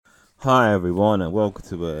Hi everyone, and welcome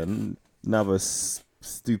to another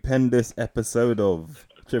stupendous episode of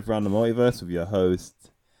Trip Around the Multiverse with your host,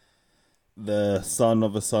 the son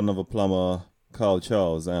of a plumber, Carl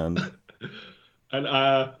Charles, And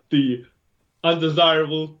the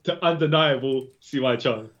undesirable to undeniable CY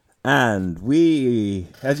Chong. we,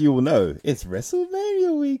 as you all know, it's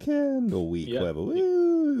WrestleMania weekend or week, Yeah. whatever.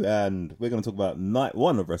 Woo! And we're going to talk about night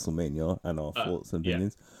one of WrestleMania and our thoughts and Yeah.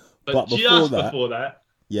 opinions. But But before just that, before that,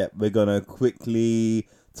 yeah, we're gonna quickly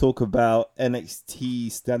talk about NXT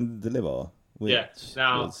Stand and Deliver, which yeah.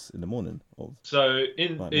 Now, was in the morning of so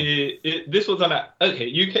in night one. this was on at okay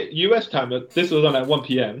UK US time. But this was on at 1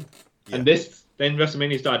 p.m. Yeah, and this then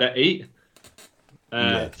WrestleMania started at 8.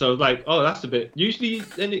 yeah, So I was like, oh, that's a bit. Usually,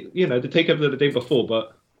 then the takeover of the day before,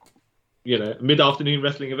 but mid-afternoon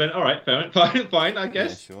wrestling event. All right, fair, fine, I yeah.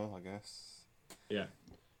 guess. Sure, I guess. Yeah.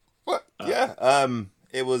 What? Uh, Yeah.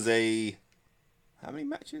 It was a. How many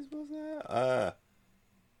matches was there?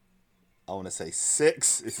 I want to say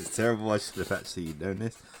 6. This is terrible. I should have actually known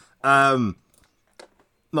this.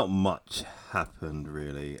 Not much happened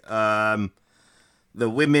really. The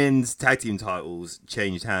women's tag team titles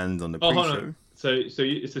changed hands on the Oh, hold on. pre-show.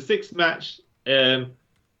 It's a six-match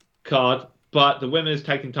card, but the women's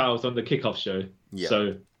tag team titles on the kickoff show. Yeah.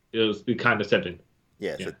 So it was the kind of 7.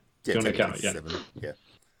 Yeah, Yeah. so Do you want to count technically it? Yeah.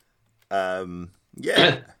 7.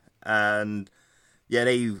 Yeah. And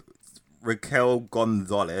they Raquel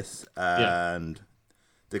Gonzalez Yeah. and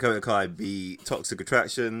Dakota Kai beat Toxic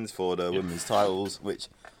Attractions for the Yeah. women's titles, which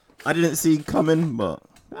I didn't see coming, but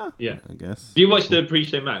Yeah. I guess. Do you watch the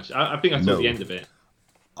pre-show match? I think I saw No. the end of it.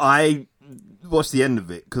 I watched the end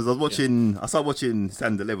of it because I was Yeah. watching. I started watching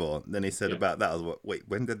Stand Deliver. Then they said Yeah. about that. I was like, wait,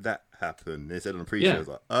 when did that happen? They said on the pre-show. Yeah. I was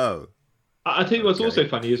like, oh, I tell you what's okay. also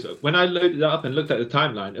funny is when I loaded it up and looked at the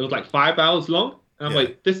timeline, it was like 5 hours long. And I'm Yeah.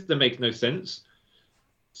 like, this that makes no sense.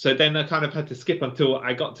 So then I kind of had to skip until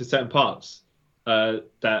I got to certain parts. And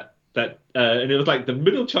it was like the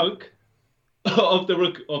middle chunk of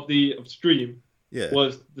the stream Yeah.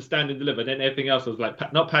 was the stand and deliver. Then everything else was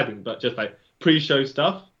like not padding, but just like pre-show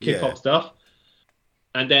stuff, kickoff Yeah. stuff.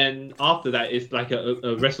 And then after that, it's like a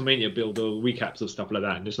WrestleMania build or recaps of stuff like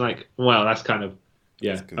that. And it's like, wow, that's kind of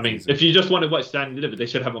yeah. That's I mean, confusing. if you just want to watch stand and deliver, they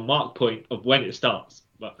should have a mark point of when it starts.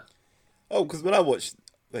 But Oh, because when I watched,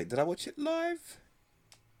 wait, did I watch it live?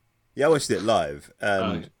 Yeah, I watched it live,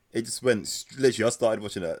 and it just went literally. I started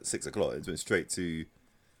watching it at 6 o'clock. It just went straight to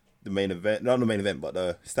the main event, not the main event, but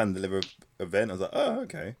the stand and deliver event. I was like, oh,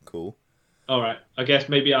 okay, cool. all right, I guess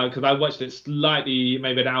maybe because I watched it slightly,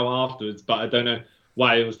 maybe an hour afterwards, but I don't know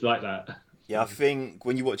why it was like that. Yeah, I think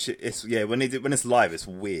when you watch it, it's when it's live, it's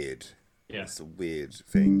weird. Yeah. It's a weird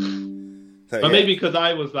thing. So, But yeah. maybe because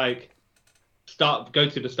I was like go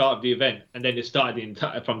to the start of the event and then it started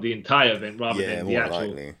from the entire event rather Yeah, than the more actual.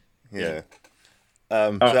 likely. Yeah.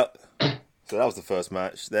 Yeah. So that was the first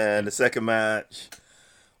match. Then the second match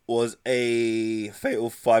was a fatal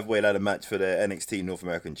 5-way ladder match for the NXT North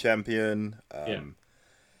American Champion. Yeah.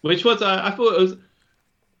 Which was I thought it was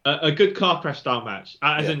a good car crash style match.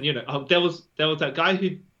 As Yeah. in, there was that guy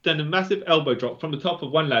who done a massive elbow drop from the top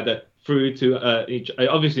of one ladder through to I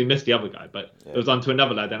obviously missed the other guy, but it was onto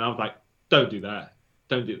another ladder, and I was like, don't do that,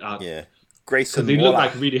 don't do that. Yeah. Because Grayson he Waller. looked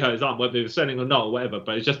like he really hurt his arm, whether he was selling or not or whatever.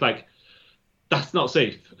 But it's just like that's not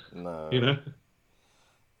safe, No. you know.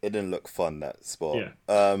 It didn't look fun, that spot.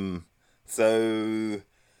 Yeah. So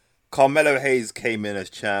Carmelo Hayes came in as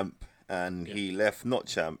champ and Yeah. he left not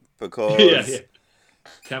champ because Yeah.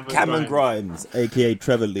 Cameron Grimes, aka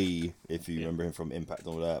Trevor Lee, if you remember him from Impact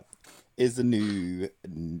and all that, is the new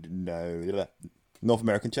North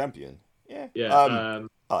American champion. Yeah. Yeah.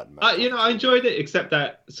 I enjoyed it, except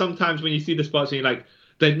that sometimes when you see the spots and you're like,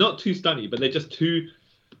 they're not too stunny, but they're just too.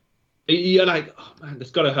 You're like, oh man,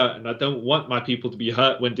 that's gotta hurt, and I don't want my people to be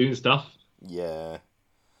hurt when doing stuff. Yeah.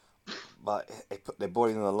 But they put their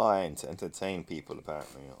body on the line to entertain people,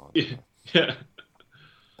 apparently. Yeah.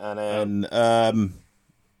 And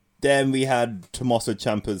then we had Tommaso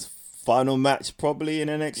Ciampa's final match, probably in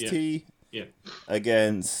NXT, Yeah.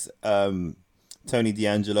 against Tony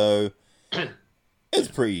D'Angelo. It's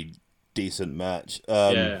a pretty decent match.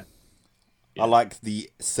 Yeah. I like the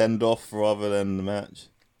send off rather than the match.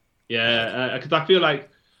 Yeah, because I feel like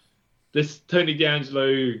this Tony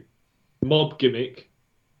D'Angelo mob gimmick.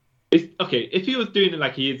 It's okay if he was doing it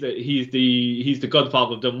like he's the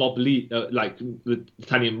godfather of the mob lead, like the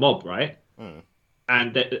Italian mob, right?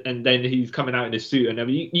 And then he's coming out in a suit and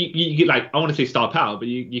everything. You get like I want to say star power, but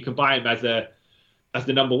you can buy him as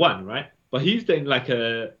the number one, right? But he's doing like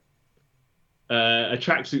a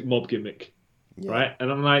tracksuit mob gimmick, right? And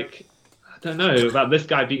I'm like, I don't know about this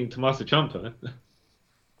guy beating Tommaso Ciampa.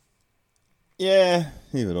 Yeah,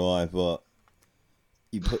 neither do I. But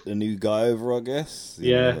you put the new guy over, I guess.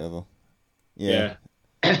 Yeah. Whatever. Yeah.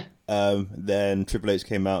 Then Triple H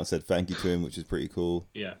came out and said thank you to him, which is pretty cool.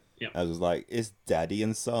 Yeah. Yeah. I was like, it's daddy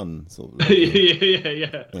and son sort of Yeah.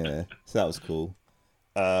 Yeah. Yeah. So that was cool.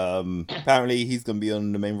 Apparently he's gonna be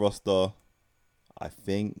on the main roster. I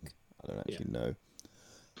think. I don't actually know.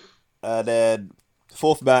 Then the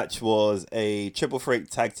fourth match was a triple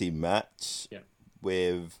threat tag team match. Yeah.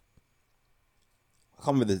 With I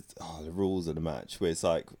can't remember the rules of the match where it's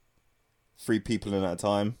like 3 people in at a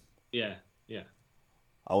time. Yeah. Yeah.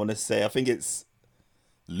 I want to say I think it's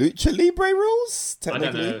Lucha Libre rules.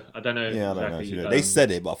 Technically, I don't know. Yeah, exactly. I don't know. Actually. They said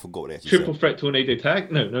it, but I forgot what they actually Triple said. threat tornado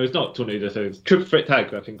tag? No, it's not tornado. So it's triple threat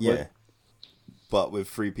tag. I think. Yeah, but with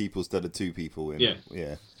 3 people instead of 2 people.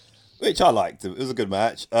 Yeah. Which I liked. It was a good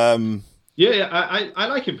match. Yeah. I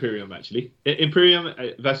like Imperium actually. Imperium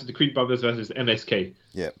versus the Creed Brothers versus MSK.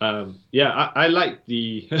 Yeah. I like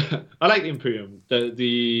the I like the Imperium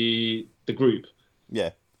the group.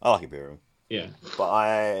 Yeah, I like Imperium. Yeah. But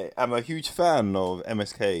I am a huge fan of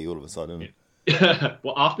MSK all of a sudden. Yeah.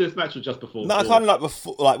 Well, after this match or just before? No, kind of like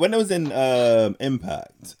before, like when it was in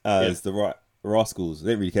Impact as the Rascals.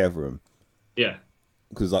 They didn't really care for him. Yeah.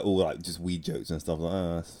 Because like all like just weed jokes and stuff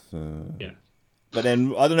like yeah. But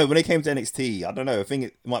then I don't know when it came to NXT. I don't know. I think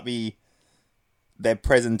it might be their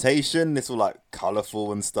presentation. It's all like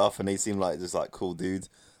colourful and stuff, and they seem like just like cool dudes.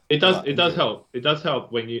 It does help. It does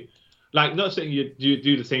help when you like not saying you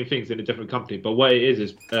do the same things in a different company, but what it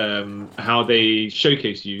is how they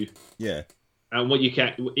showcase you. Yeah. And what you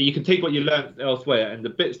can take what you learned elsewhere and the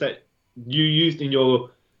bits that you used in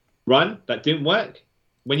your run that didn't work.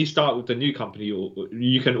 When you start with the new company,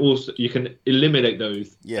 you can eliminate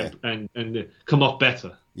those. Yeah. And come off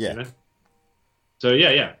better. Yeah. You know? So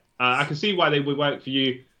yeah. I can see why they would work for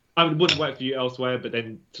you. I mean, it wouldn't work for you elsewhere, but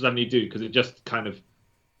then suddenly do because it just kind of.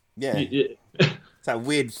 Yeah. It's that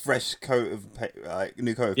weird fresh coat of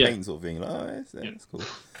new coat of paint sort of thing. Like, that's cool.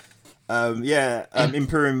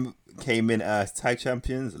 Imperium came in as tag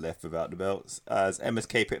champions, left without the belts, as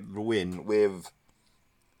MSK picked up the win with.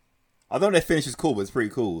 I don't know if finish is cool, but it's pretty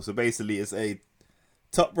cool. So basically, it's a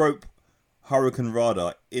top rope Hurricane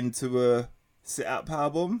Rana into a sit-out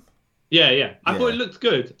powerbomb. Yeah. I thought it looked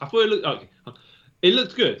good. It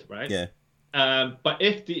looked good, right? Yeah. But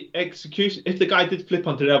if the guy did flip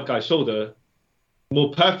onto the other guy's shoulder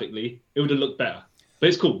more perfectly, it would have looked better. But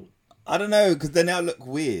it's cool. I don't know, because they now look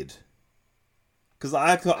weird. Because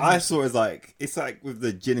I saw it as like, it's like with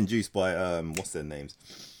the gin and juice by, what's their names?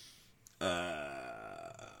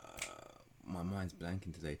 My mind's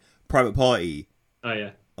blanking today. Private Party. Oh, yeah.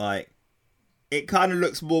 Like, it kind of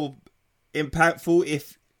looks more impactful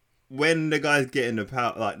if when the guy's getting the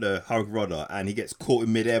power, like the Hurricane Rana, and he gets caught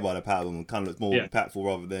in midair by the powerbomb, it kind of looks more impactful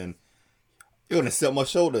rather than you're gonna sit on my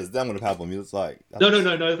shoulders down on the powerbomb. It's like no.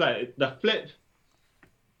 It's like the flip.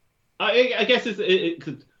 I guess it's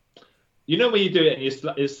you know when you do it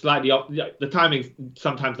and it's slightly off. The timing's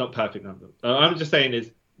sometimes not perfect. I'm just saying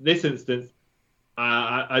is this instance.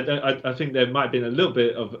 I think there might have been a little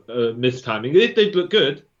bit of mistiming. It did look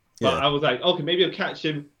good, but I was like, okay, maybe I'll catch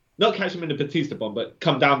him. Not catch him in the Batista bomb, but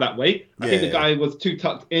come down that way. I think the guy was too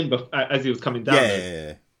tucked in as he was coming down.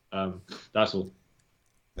 Yeah. That's all.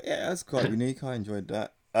 But yeah, that's quite unique. I enjoyed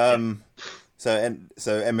that. So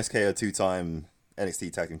MSK are 2-time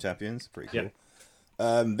NXT Tag Team Champions. Pretty cool.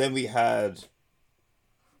 Yeah. Then we had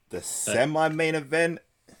the semi-main event.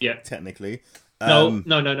 Yeah. Technically.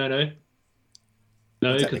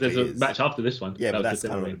 No, because there's a match after this one. Yeah, but that's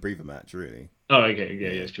kind of a briefer match, really. Oh, okay. Yeah,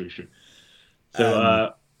 it's true.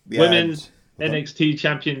 So, women's NXT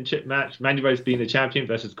Championship match. Mandy Rose being the champion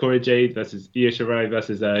versus Cora Jade versus Io Shirai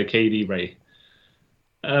versus Katie Ray.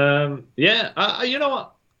 You know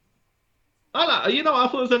what? I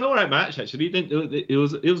thought it was an alright match actually. It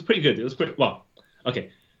was pretty good. It was pretty well. Okay,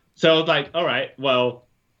 so I was like, all right, well,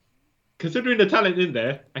 considering the talent in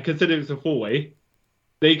there and considering it's a 4-way.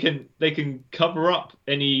 They can cover up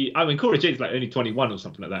any. I mean, Cora Jade's like only 21 or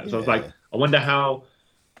something like that. So I was like, I wonder how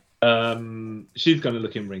she's going to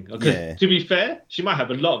look in ring. Because to be fair, she might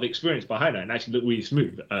have a lot of experience behind her and actually look really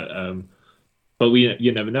smooth. But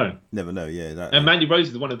you never know. Never know, yeah. And Mandy Rose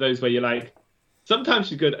is one of those where you're like, sometimes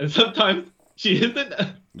she's good and sometimes she isn't.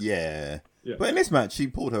 Yeah. But in this match, she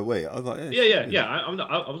pulled her weight. I was like,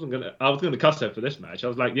 I was gonna cuss her for this match. I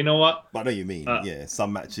was like, you know what? But I know you mean.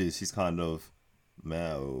 Some matches she's kind of.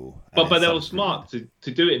 No. But they were smart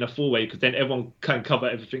to do it in a 4-way because then everyone can cover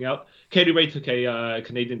everything out. Katie Ray took a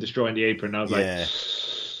Canadian Destroyer in the apron and I was like,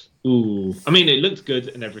 ooh. I mean, it looked good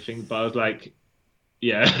and everything, but I was like,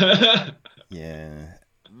 yeah. Yeah.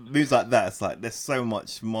 moves like that, it's like there's so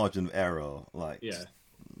much margin of error. Like, Yeah.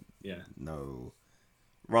 Yeah. no,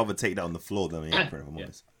 rather take that on the floor than the apron. If I'm Yeah.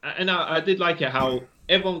 honest. And I did like it how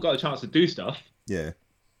everyone got a chance to do stuff, Yeah,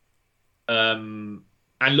 and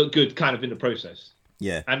look good kind of in the process.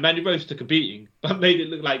 yeah, And Mandy Rose took a beating, but made it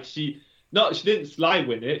look like she didn't slide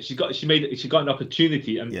win it. She got an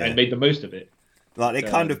opportunity and made the most of it. like they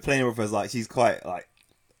kind of playing with her as like she's quite like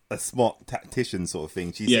a smart tactician sort of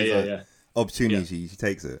thing. She sees an opportunity, she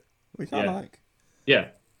takes it, which I like. Yeah,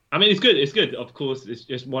 I mean it's good. It's good. Of course, it's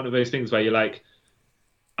just one of those things where you're like,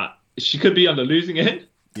 she could be on the losing end.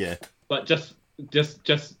 Yeah, but just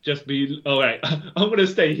be all right. I'm gonna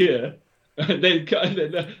stay here, and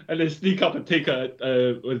then sneak up and take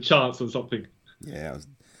a chance or something. Yeah,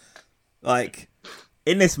 like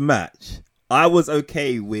in this match, I was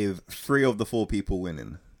okay with 3 of the 4 people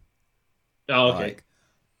winning. Oh, okay. Like,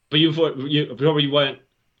 But you thought you probably weren't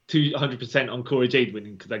 200% on Cora Jade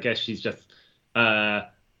winning because I guess she's just a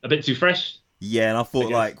bit too fresh. yeah, and I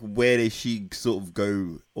thought like, where did she sort of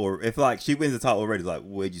go, or if like she wins the title already, like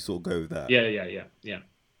where'd you sort of go with that? Yeah.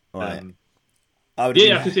 Right. I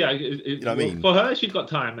can see. You know what I mean? For her, she's got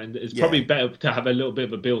time, and it's probably better to have a little bit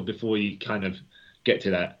of a build before you kind of get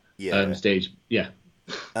to that stage. Yeah.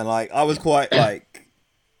 And like, I was quite like,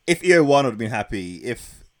 if Io won, I'd have been happy.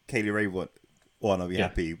 If Kaylee Ray won, I'd be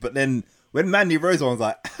happy. But then when Mandy Rose won, I was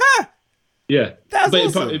like, ha! Yeah. That's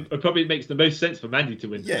awesome. It probably makes the most sense for Mandy to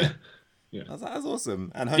win. Yeah. Yeah. I was like, that's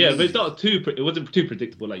awesome. And her but it's not it wasn't too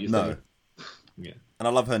predictable like you said. No. Yeah. And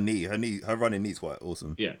I love her knee. Her running knee's quite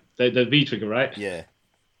awesome. Yeah. The V trigger, right? Yeah.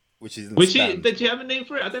 Which is did you have a name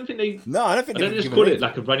for it? I don't think they. No, I don't think they just call it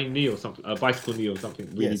like a running knee or something, a bicycle knee or something.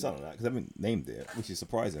 Really. Yeah, something like that because I haven't named it, which is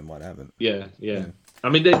surprising why they haven't. Yeah. I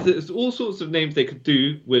mean, there's all sorts of names they could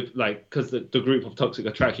do with like because the group of Toxic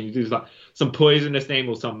Attraction. You do like some poisonous name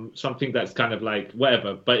or something that's kind of like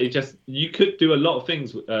whatever. But it just you could do a lot of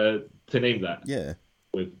things to name that. Yeah.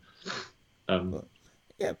 With.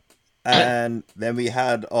 Yeah. And then we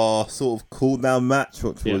had our sort of cool down match,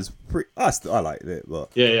 which was pretty. I liked it, but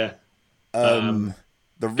yeah. The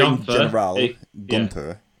ring Gunther, general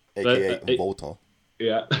Gunther, aka Volta,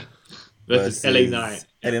 versus LA Knight,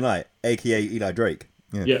 LA Knight, aka Eli Drake.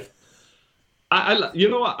 Yeah. I you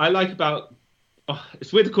know what I like about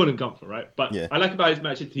it's weird to call him Gunther, right? But I like about his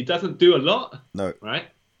matches he doesn't do a lot, no, right?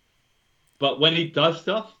 But when he does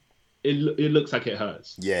stuff, it looks like it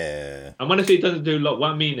hurts. Yeah. And when I say he doesn't do a lot, what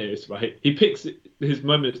I mean is, right, he picks his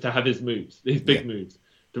moments to have his moves, his big moves.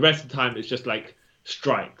 The rest of the time, it's just like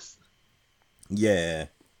strikes. Yeah.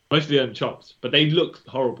 Mostly on chops, but they look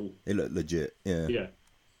horrible. They look legit. Yeah.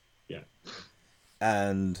 Yeah.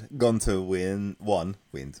 And Gunther wins one.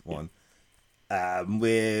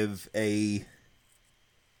 With a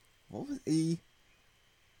what was he?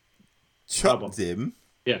 Chopped him.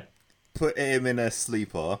 Yeah. Put him in a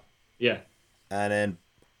sleeper. Yeah. And then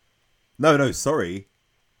no, sorry.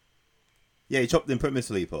 Yeah, he chopped him, put him in a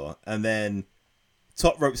sleeper, and then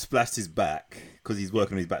top rope splashed his back because he's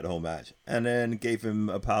working on his back the whole match, and then gave him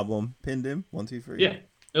a powerbomb, pinned him 1, 2, 3. Yeah,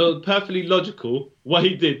 it was perfectly logical what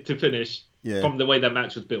he did to finish from the way that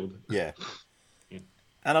match was built. Yeah.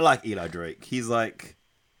 And I like Eli Drake. He's like,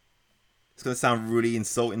 it's gonna sound really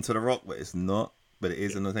insulting to The Rock, but it's not. But it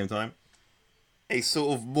is at the same time. A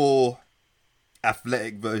sort of more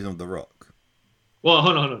athletic version of The Rock. Well,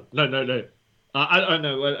 hold on. No. I don't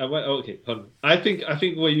know. Okay, hold on. I think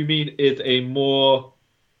what you mean is a more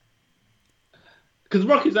because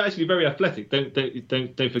Rock is actually very athletic. Don't forget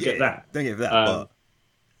that. Don't forget that. But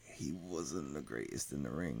he wasn't the greatest in the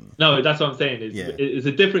ring. No, that's what I'm saying. It's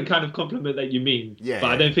a different kind of compliment that you mean. Yeah.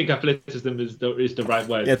 But I don't think athleticism is the right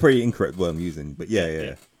word. Yeah, pretty incorrect word I'm using. But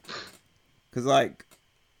yeah. Because like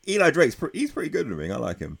Eli Drake's he's pretty good in the ring. I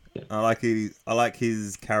like him. Yeah. I like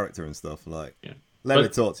his character and stuff. Like. Yeah. Let me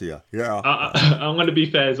talk to you. Yeah. I'm going to be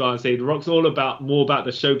fair as well and say The Rock's all more about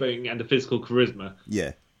the showboating and the physical charisma.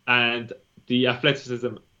 Yeah. And the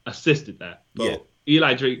athleticism assisted that. But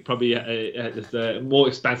Eli Drake probably has a more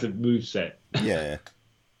expansive moveset. Yeah.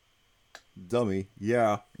 Dummy.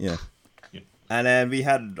 Yeah. And then we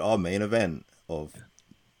had our main event of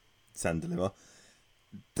Stand Deliver.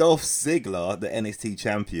 Dolph Ziggler, the NXT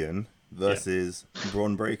champion, versus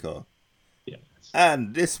Braun Breaker. Yeah.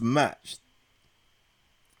 And this match,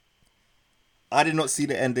 I did not see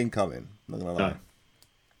the ending coming. Not gonna lie.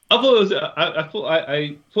 I thought it was. I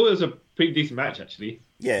thought it was a pretty decent match actually.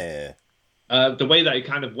 Yeah. The way that it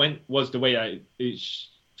kind of went was the way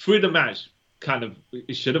through the match kind of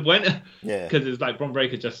it should have went. Yeah. Because it's like Braun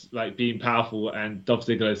Breaker just like being powerful and Dolph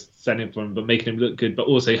Ziggler standing for him but making him look good, but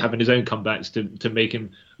also having his own comebacks to make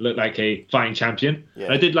him look like a fine champion. Yeah.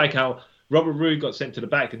 And I did like how Robert Roode got sent to the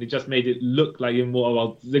back, and they just made it look like even more.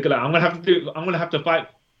 Well, they're gonna, I'm gonna have to fight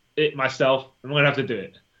it myself. I'm gonna have to do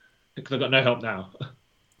it because I've got no help now.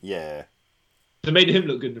 Yeah. So it made him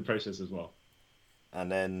look good in the process as well.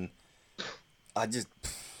 And then I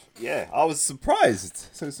was surprised.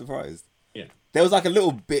 So surprised. Yeah. There was like a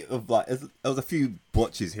little bit of like, there was a few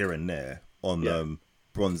botches here and there on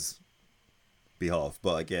Braun's behalf,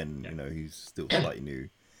 but again, you know, he's still slightly new.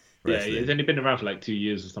 Wrestling. Yeah, he's only been around for like 2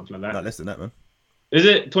 years or something like that. No, less than that, man. Is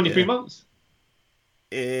it 23 months?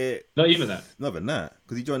 Not even that. Not even that,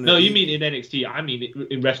 because he joined. No, you mean in NXT? I mean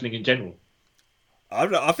in wrestling in general. I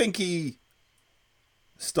don't know. I think he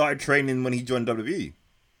started training when he joined WWE.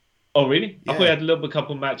 Oh, really? Yeah. I thought he had a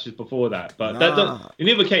couple matches before that. But in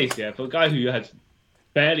either case, for a guy who has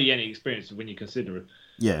barely any experience when you consider it.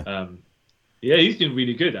 Yeah. He's doing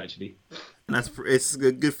really good, actually. And it's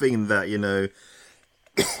a good thing that, you know,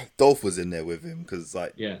 Dolph was in there with him, because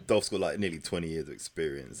like Dolph's got like nearly 20 years of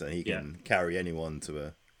experience and he can carry anyone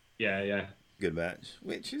to a good match,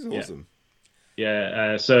 which is awesome.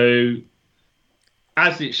 So,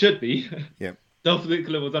 as it should be, Dolph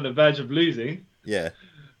Ziggler was on the verge of losing. Yeah.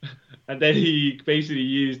 And then he basically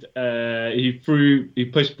used, he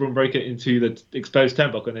pushed Braun Breaker into the exposed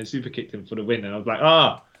turnbuckle and then super kicked him for the win. And I was like,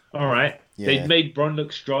 all right. Yeah. They made Braun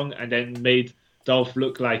look strong and then made Dolph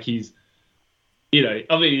look like he's, you know,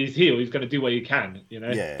 I mean, he's heel. He's going to do what he can, you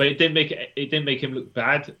know. Yeah. But it didn't make him look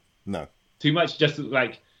bad. No. Too much. Just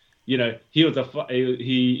like, you know, he was a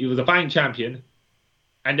fine champion,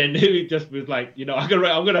 and then he just was like, you know, I'm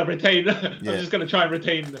gonna retain. I'm just gonna try and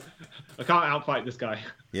retain. I can't outfight this guy.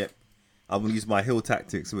 Yep. I'm gonna use my heel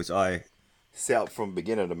tactics, which I set up from the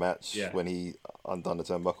beginning of the match when he undone the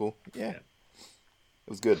turnbuckle. Yeah. It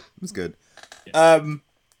was good. It was good. Yeah.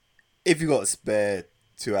 If you got a spare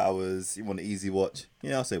 2 hours, you want an easy watch,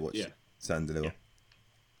 I'll say watch Stand and Deliver. Yeah.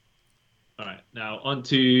 All right, now on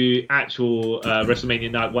to actual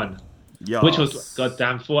WrestleMania Night 1, which was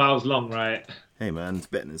goddamn 4 hours long, right? Hey man, it's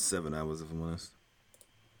better than 7 hours if I'm honest.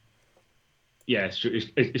 Yeah, it's true.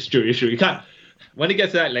 It's true. You can't. When it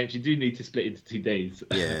gets to that length, you do need to split into 2 days.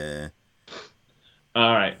 Yeah.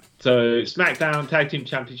 All right. So SmackDown Tag Team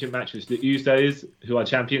Championship match was the Usos, who are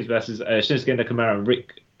champions, versus Shinsuke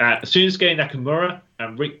Nakamura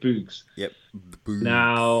and Rick Boogs. Yep. Boogs.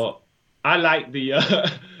 Now, I like the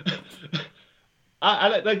I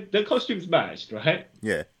like the costumes matched, right?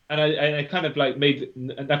 Yeah. And I kind of like made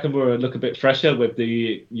Nakamura look a bit fresher with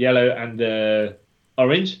the yellow and the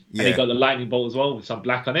orange, and he got the lightning bolt as well with some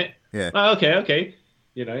black on it. Yeah. Okay.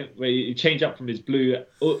 You know, where you change up from his blue,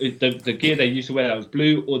 or the gear they used to wear that was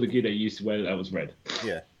blue, or the gear they used to wear that was red.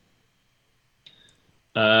 Yeah.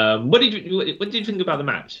 What did you think about the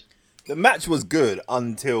match? The match was good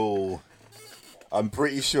until I'm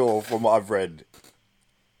pretty sure from what I've read,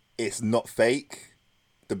 it's not fake.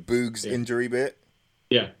 The Boogs injury bit.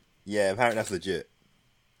 Yeah. Yeah, apparently that's legit.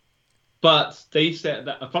 But they said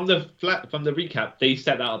that from the recap, they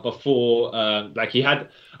set that up before. Like he had,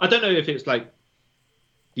 I don't know if it's like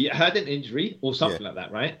he had an injury or something like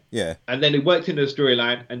that, right? Yeah. And then it worked in the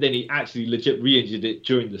storyline, and then he actually legit re-injured it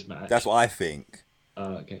during this match. That's what I think.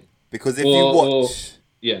 Okay. Because if you watch,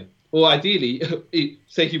 or ideally,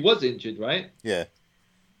 say he was injured, right? Yeah.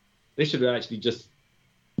 They should have actually just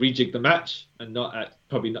rejigged the match and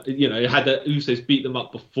probably not, had the Usos beat them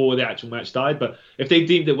up before the actual match started. But if they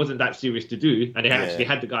deemed it wasn't that serious to do, and they actually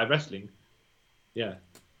had the guy wrestling,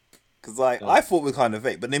 because I thought it was kind of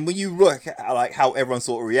fake, but then when you look at like how everyone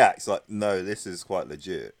sort of reacts, like no, this is quite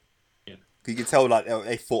legit. Yeah, you can tell like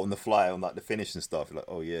they fought on the fly on like the finish and stuff. You're like,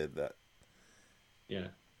 oh yeah, that. Yeah.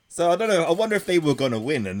 So I don't know. I wonder if they were gonna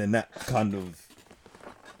win, and then that kind of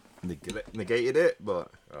negated it. But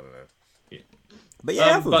I don't know. Yeah. But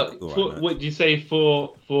yeah, what do you say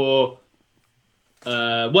for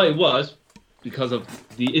what it was because of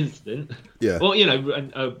the incident? Yeah. Well,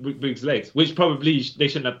 Boogs' legs, which probably they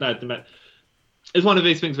shouldn't have had the match. It's one of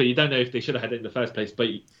those things where you don't know if they should have had it in the first place, but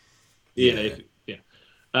I think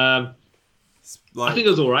it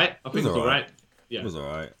was all right. Yeah. It was all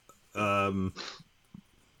right.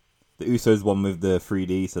 The Usos won with the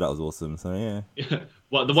 3D, so that was awesome. So yeah.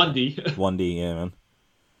 What, the 1D? 1D, yeah, man.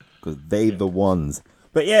 Because they the ones.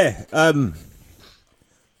 But yeah, it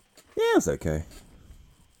was okay.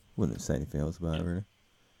 Wouldn't say anything else about it really.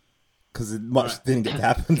 Because much didn't get to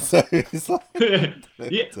happen, so it's like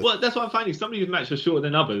well, that's what I'm finding. Some of these matches are shorter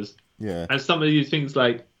than others. Yeah. And some of these things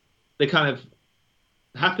like they kind of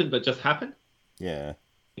happen but just happen. Yeah.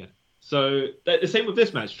 Yeah. So the same with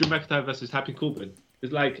this match, Drew McIntyre versus Happy Corbin.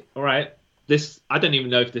 It's like, all right, I don't even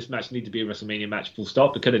know if this match needed to be a WrestleMania match full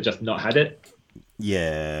stop. They could have just not had it.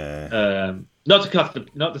 Yeah. not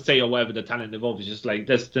to say or whatever the talent involved. It's just like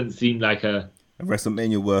this doesn't seem like a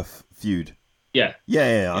WrestleMania worth feud. Yeah.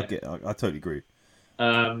 I totally agree. It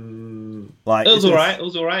was all right. It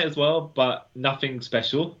was all right as well, but nothing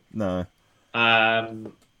special. No.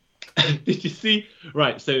 Did you see?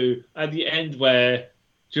 Right. So at the end where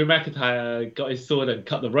Drew McIntyre got his sword and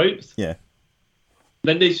cut the ropes. Yeah.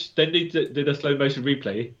 Then they did a slow motion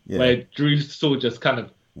replay where Drew's sword just kind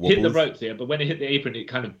of hit the ropes here, but when it hit the apron, it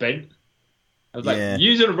kind of bent. I was like,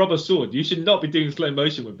 using a rubber sword, you should not be doing slow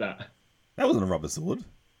motion with that. That wasn't a rubber sword.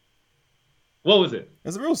 What was it?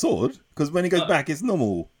 It's a real sword, because when he goes back, it's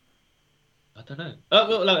normal. I don't know.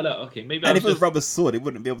 Oh, okay, maybe. And if it was a rubber sword, it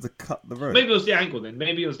wouldn't be able to cut the rope. Maybe it was the angle then.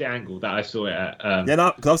 Maybe it was the angle that I saw it at.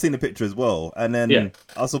 Because I've seen the picture as well, and then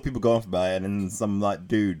I saw people go off about it, and then some like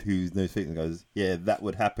dude who's no fitness goes, "Yeah, that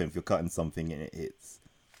would happen if you're cutting something and it hits.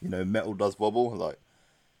 Metal does wobble." Like,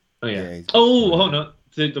 oh yeah. Hold on.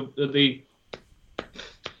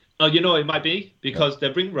 Oh, it might be because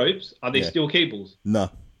the ring ropes are they steel cables?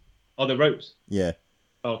 No. Are they ropes? Yeah.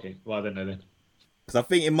 Oh, okay. Well, I don't know then. Because I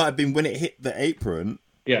think it might have been when it hit the apron.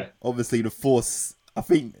 Yeah. Obviously, the force. I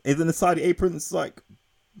think isn't the side of the aprons like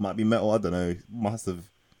might be metal. I don't know. Must have.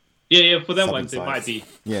 Yeah. For them ones, it might be.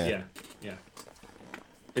 Yeah.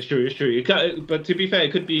 It's true. But to be fair,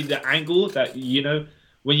 it could be the angle that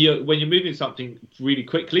when you're moving something really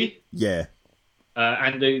quickly. Yeah.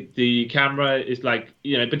 And the camera is like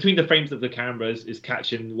between the frames of the cameras is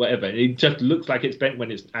catching whatever. It just looks like it's bent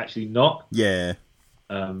when it's actually not. Yeah.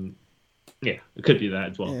 Yeah, it could be that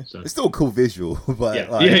as well. Yeah. So. It's still a cool visual, but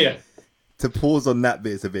to pause on that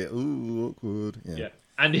bit is a bit awkward. Yeah.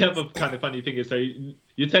 And the other kind of funny thing is, so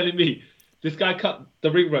you're telling me this guy cut the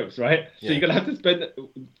ring ropes, right? So you're gonna have to spend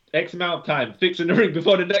X amount of time fixing the ring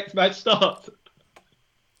before the next match starts.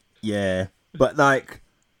 Yeah, but like,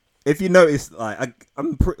 if you notice, like,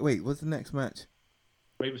 wait, what's the next match?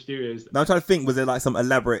 Rey Mysterio's. No, I'm trying to think. Was there like some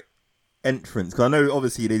elaborate entrance? Because I know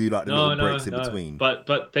obviously they do like the little breaks in between.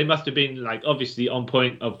 But they must have been like obviously on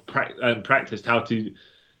point of practiced how to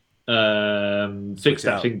fix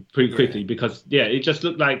that thing pretty quickly because it just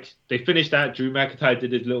looked like they finished that. Drew McIntyre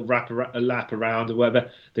did his little lap around or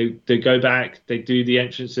whatever. They go back, they do the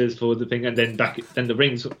entrances for the thing, and then then the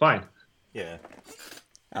rings fine. Yeah,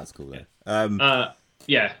 that's cool. Then.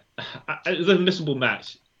 It was a missable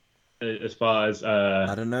match as far as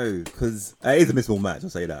I don't know because it is a missable match.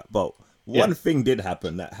 I'll say that, but one thing did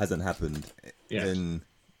happen that hasn't happened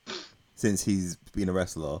since he's been a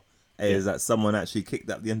wrestler. Is that someone actually kicked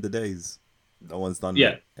at the end of days? No one's done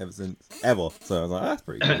that ever since. Ever. So I was like, that's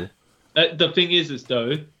pretty cool. The thing is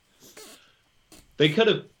though, they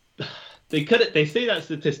say that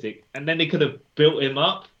statistic, and then they could have built him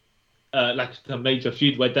up like a major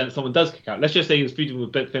feud where then someone does kick out. Let's just say he was feuding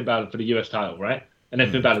with Finn Balor for the US title, right? And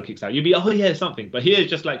then Finn Balor kicks out. You'd be, something. But here it's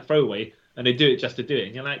just like throwaway, and they do it just to do it.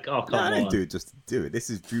 And you're like, oh, come on. They do it just to do it. This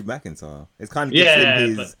is Drew McIntyre. It's kind of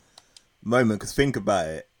gets his moment, because think about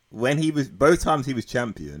it. When he was, both times he was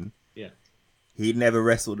champion, he never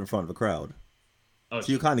wrestled in front of a crowd.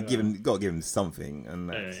 So you kind of got to give him something. And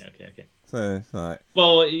that's, okay. So it's like,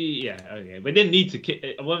 well, okay. But they didn't need to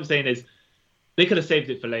kick. What I'm saying is, they could have saved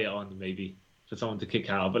it for later on, maybe for someone to kick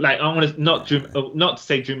out. But like, I want to not to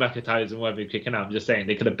say Drew McIntyre's and whatever kicking out. I'm just saying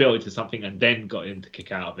they could have built it to something and then got him to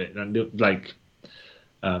kick out of it. And like,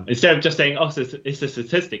 instead of just saying, "Oh, it's a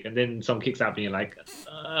statistic," and then someone kicks out, and you're like,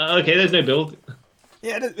 "Okay, there's no build."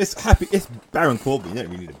 Yeah, it's happy. It's Baron Corbin. You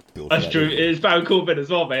don't really need to build. That's true. It's Baron Corbin as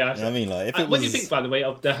well, mate. You know what I mean, like, if it was... What do you think, by the way,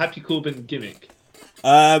 of the Happy Corbin gimmick?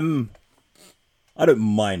 I don't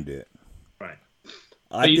mind it. Right.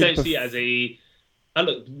 But you don't see it as a.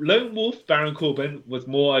 Look, Lone Wolf Baron Corbin was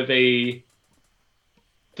more of a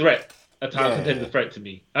threat, a title contender threat to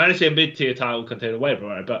me. I understand a mid-tier title contender, whatever,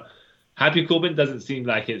 right? But Happy Corbin doesn't seem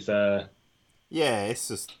like it's a. Yeah, it's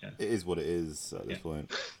just it is what it is at this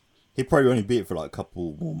point. He'd probably only beat it for like a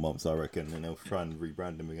couple more months, I reckon, and they'll try and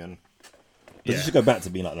rebrand him again. But he should go back to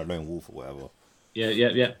being like the Lone Wolf or whatever.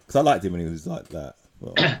 Yeah. Because I liked him when he was like that.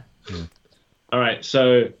 Well, All right,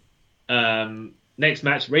 so next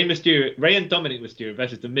match, Rey and Dominic Mysterio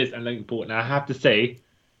versus The Miz and Logan Paul. Now, I have to say,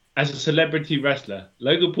 as a celebrity wrestler,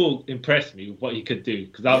 Logan Paul impressed me with what he could do.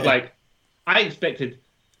 Because I was like, I expected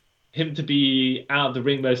him to be out of the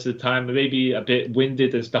ring most of the time, maybe a bit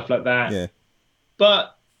winded and stuff like that. Yeah.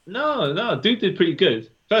 But no, dude did pretty good.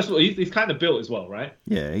 First of all, he's kind of built as well, right?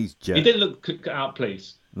 Yeah, he's jet. He didn't look out of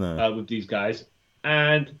place with these guys.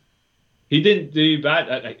 And he didn't do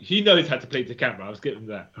bad. He knows how to play to camera. I was giving him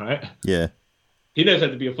that, right? Yeah. He knows how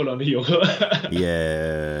to be a full-on heel.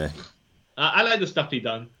 Yeah. I like the stuff he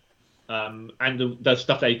done. and the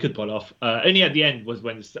stuff that he could pull off. Only at the end was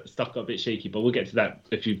when stuff got a bit shaky, but we'll get to that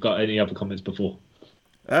if you've got any other comments before.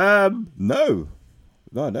 No,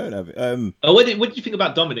 I don't have it. What did you think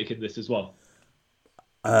about Dominic in this as well?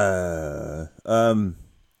 I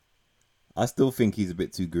still think he's a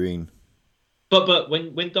bit too green. But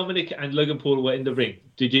when Dominic and Logan Paul were in the ring,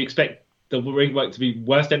 did you expect the ring work to be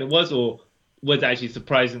worse than it was, or was it actually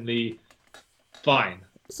surprisingly fine?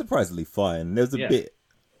 Surprisingly fine. There was a bit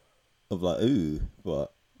of like, ooh,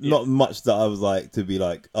 but not much that I was like to be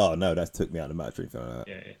like, oh no, that took me out of the match or anything like that.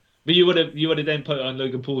 Yeah. But you would have then put it on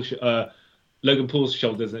Logan Paul's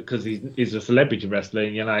shoulders because he's a celebrity wrestler,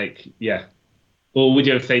 and you're like, yeah. Or would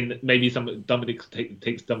you have said maybe Dominic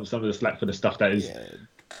takes some of the slack for the stuff that is? Yeah,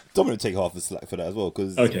 Dominic take half the slack for that as well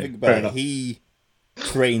because think about it, he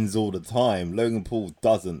trains all the time. Logan Paul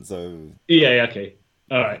doesn't, so yeah. Okay,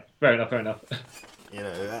 all right, fair enough. You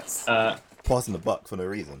know, that's passing the buck for no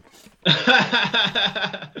reason.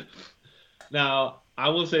 Now, I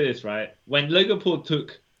will say this, right? When Logan Paul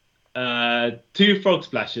took 2 frog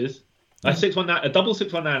splashes, a double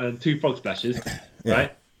 619 and 2 frog splashes,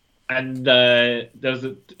 right? And there was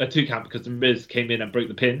a 2 count because the Miz came in and broke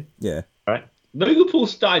the pin. Yeah. Right? Logan Paul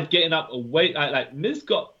started getting up away. Like Miz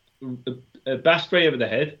got bashed Ray over the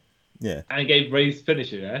head. Yeah. And gave Ray's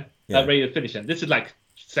finisher, Ray the finisher. This is like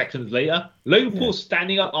seconds later. Logan Paul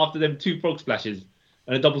standing up after them 2 frog splashes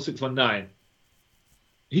and a double 619.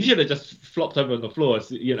 He should have just flopped over on the floor,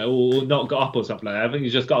 you know, or not got up or something like that. I think he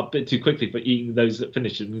just got a bit too quickly for eating those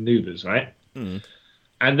finishing maneuvers, right? Mm.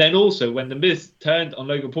 And then also when the Miz turned on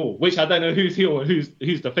Logan Paul, which I don't know who's heel or who's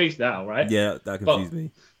the face now, right? Yeah, that confused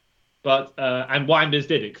me. But and why Miz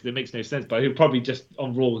did it because it makes no sense. But he'll probably just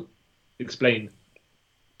on Raw explain.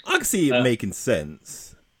 I can see it making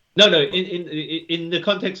sense. No. In the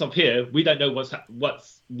context of here, we don't know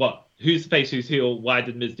what's what. Who's face, who's heel? Why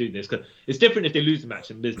did Miz do this? Because it's different if they lose the match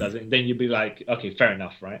and Miz does it, and then you'd be like, okay, fair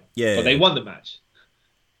enough, right? Yeah. But they won the match.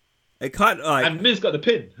 It kind of like, and Miz got the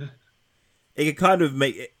pin. It can kind of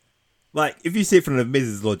make it like if you see it from the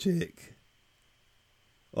Miz's logic,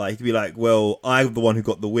 like you could be like, well, I'm the one who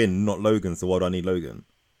got the win, not Logan, so why do I need Logan?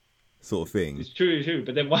 Sort of thing. It's true.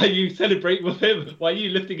 But then why are you celebrating with him? Why are you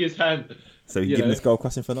lifting his hand? So you give him the skull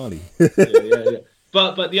crushing finale. Yeah.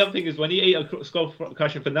 But the other thing is when he ate a skull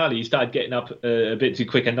crushing finale, he started getting up a bit too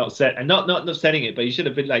quick and not setting it. But he should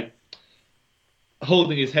have been like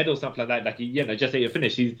holding his head or something like that. Like he, just ate a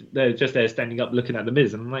finish. He's just there standing up, looking at the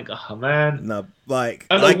Miz, and I'm like, oh man. No, like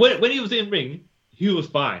when he was in ring, he was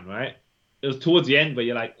fine, right? It was towards the end where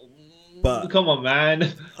you're like, but come on,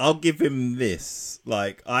 man. I'll give him this.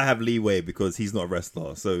 Like I have leeway because he's not a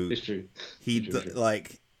wrestler, so it's true.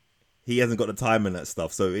 He hasn't got the time in that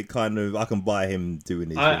stuff, so it kind of I can buy him doing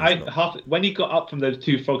these. When he got up from those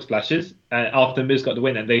 2 frog splashes after Miz got the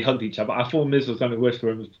win and they hugged each other, I thought Miz was going to whisper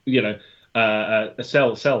him, a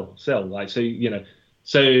sell, like so,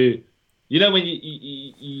 so when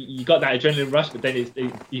you got that adrenaline rush, but then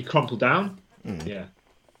you crumple down.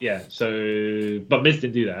 Yeah. So, but Miz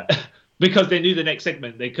didn't do that because they knew the next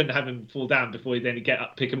segment they couldn't have him fall down before he then get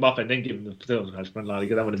up, pick him up, and then give him the silver crush finale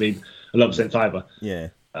because that would have been a lot of sense either. Yeah.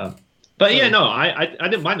 But yeah, no, I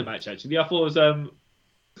didn't mind the match actually. I thought it was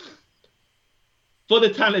for the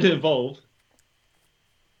talent involved.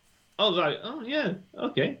 I was like, oh yeah,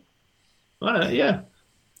 okay, yeah.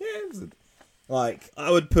 Like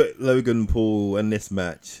I would put Logan Paul and this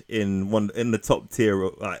match in the top tier,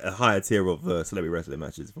 like a higher tier of celebrity wrestling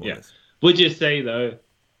matches. Would you say though,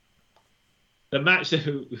 the match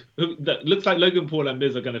that looks like Logan Paul and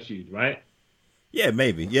Miz are going to feud, right? Yeah,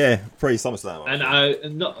 maybe. Yeah, probably SummerSlam.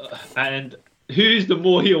 And who's the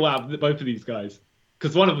more heel out of both of these guys?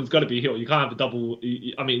 Because one of them's got to be heel. You can't have a double.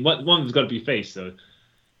 I mean, one of them's got to be face. So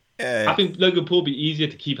I think Logan Paul be easier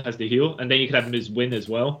to keep as the heel, and then you could have Miz win as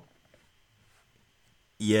well.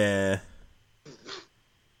 Yeah.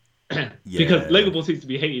 Because Logan Paul seems to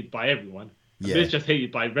be hated by everyone. Yeah. Miz just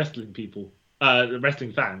hated by wrestling people,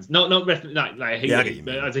 wrestling fans. Not wrestling like hated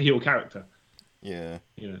as a heel character. Yeah.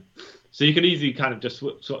 So you can easily kind of just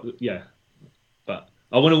but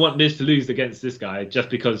I wouldn't want Miz to lose against this guy just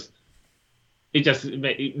because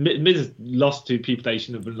Miz lost to people that he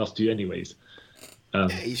shouldn't have been lost to anyways.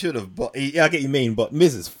 He should have, but I get what you mean, but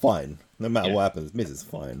Miz is fine. No matter what happens, Miz is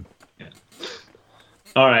fine. Yeah.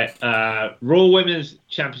 All right. Raw Women's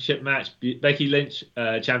Championship match, Becky Lynch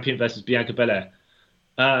champion versus Bianca Belair.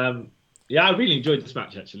 I really enjoyed this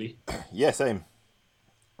match actually. Yeah, same.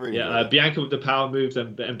 Really Bianca with the power moves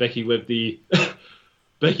and Becky with the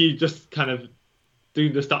Becky just kind of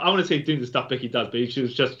doing the stuff. I want to say doing the stuff Becky does, but she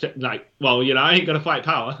was just like, well, I ain't gonna fight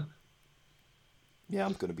power. Yeah,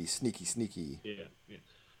 I'm gonna be sneaky. Yeah.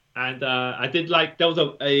 and I did like there was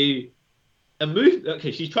a move.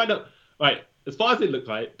 Okay, she's trying to right. As far as it looked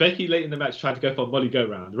like, Becky late in the match tried to go for a Molly go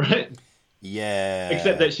round, right? Except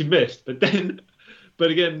Yeah. that she missed. But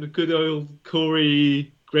again, the good old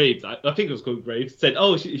Corey Graves, I think it was called Graves, said,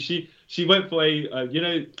 "Oh, she went for a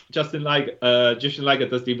Justin Liger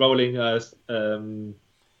does the rolling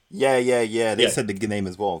Yeah. They yeah said the name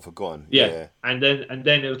as well. I've forgotten. yeah." Yeah. And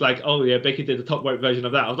then it was like, "Oh yeah, Becky did the top rope version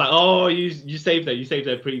of that." I was like, "Oh, you saved her. You saved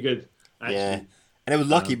her pretty good, Yeah. actually." And it was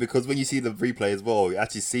lucky Um, because when you see the replay as well, you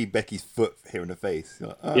actually see Becky's foot here in the face. You're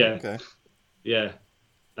like, oh, yeah, okay. yeah.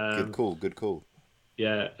 Good Um, call. Good call.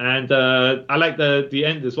 Yeah, and I like the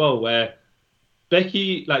end as well, where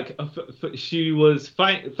Becky she was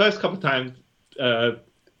fight first couple of times.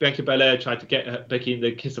 Bianca Belair tried to get Becky in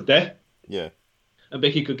the kiss of death, Yeah. and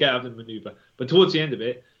Becky could get out of the maneuver. But towards the end of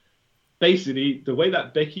it, basically the way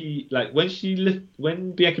that Becky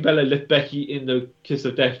when Bianca Belair left Becky in the kiss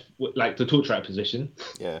of death, like the torture rack position,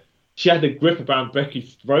 Yeah. she had a grip around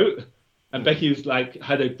Becky's throat, and Mm. Becky was like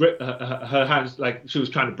had a grip her hands like she was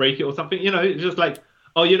trying to break it or something. It's just like,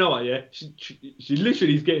 oh, you know what? Yeah, she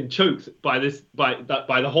literally is getting choked by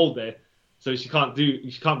the hold there, so she can't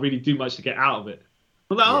really do much to get out of it.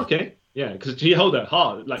 I'm like, oh, Yeah. okay, yeah, because she held her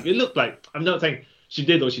hard. Like it looked like, I'm not saying she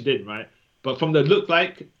did or she didn't, right? But from the look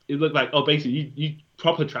like it looked like, oh, basically you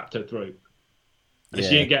proper trapped her throat, and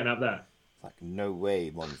she Yeah. ain't getting out there. It's like, no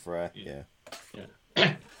way, Monfrey. Yeah.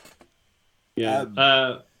 Yeah. Yeah.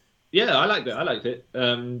 Um, Yeah, I liked it. I liked it.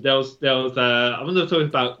 There was I wasn't talking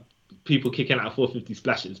about people kicking out 450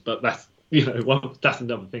 splashes, but that's that's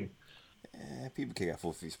another thing. people kick out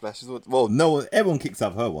 450 splashes. Well, no one, everyone kicks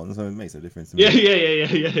out her one, so it makes no difference to Yeah,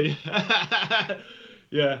 me. yeah.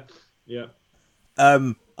 Yeah. Yeah.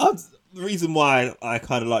 The reason why I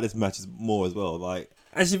kind of like this match is more as well. Like,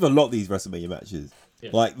 actually, for a lot of these WrestleMania matches, Yeah.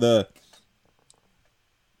 like the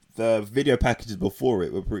video packages before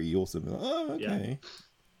it were pretty awesome. Like, oh, okay. Yeah.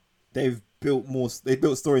 They've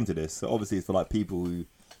built story into this. So obviously, it's for like people who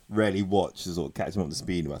rarely watch to sort of catch them up to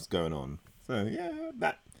speed what's going on. So yeah,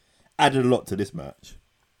 that added a lot to this match,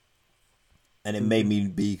 and it made me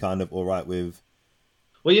be kind of all right with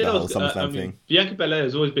Well, that whole SummerSlam thing. Bianca Belair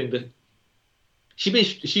has always been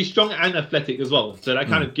she's strong and athletic as well, so that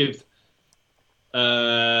kind of gives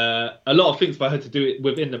a lot of things for her to do it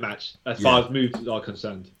within the match as far as moves are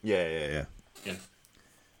concerned. Yeah.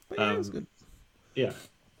 But yeah, it was good. Yeah.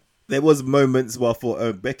 There was moments where I thought,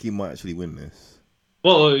 oh, Becky might actually win this.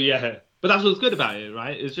 Well, yeah, but that's what's good about it,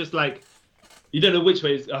 right? It's just like you don't know which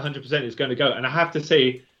way 100% is going to go, and I have to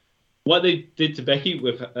say, what they did to Becky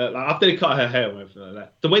with after they cut her hair and everything like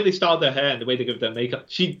that, the way they styled her hair and the way they give her makeup,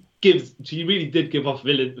 she really did give off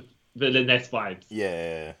villainess vibes.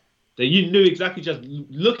 Yeah. That you knew exactly, just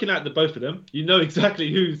looking at the both of them, you know exactly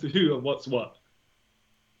who's who and what's what.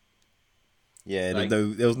 Yeah, Like,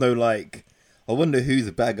 there was no like, I wonder who's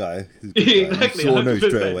the bad guy. Who's the good guy. exactly, You sure know 100%,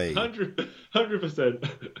 straight away.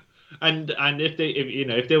 100%. And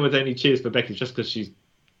if there was any cheers for Becky, just because she's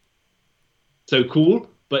so cool,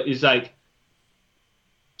 but it's like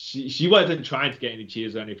she wasn't trying to get any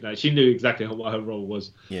cheers or anything. Like, she knew exactly what her role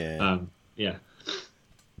was. Yeah. Yeah.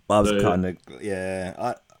 But I was kind of,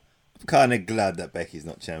 I'm kind of glad that Becky's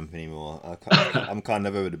not champ anymore. I'm kind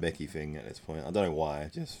of over the Becky thing at this point. I don't know why.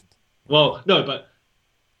 Just Well, no, but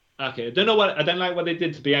okay. I don't like what they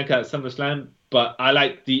did to Bianca at SummerSlam, but I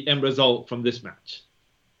like the end result from this match.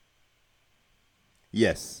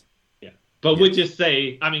 yes. Yeah. But would you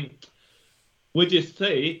say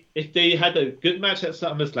if they had a good match at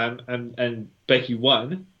SummerSlam and Becky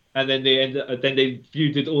won, and then they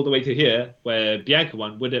viewed it all the way to here where Bianca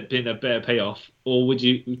won, would it have been a better payoff, or would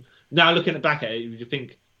you now looking back at it, would you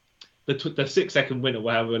think the 6-second win or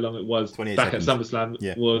however long it was 28 back seconds. at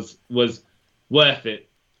SummerSlam was worth it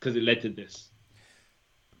because it led to this?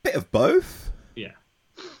 Bit of both.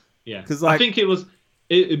 Yeah. 'Cause, I think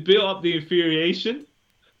it built up the infuriation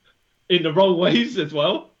in the wrong ways as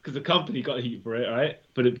well, because the company got heat for it, right?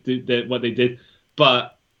 For what they did.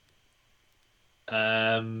 But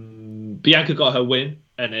Bianca got her win,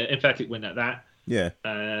 and an emphatic win at that. Yeah.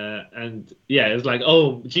 And yeah, it was like,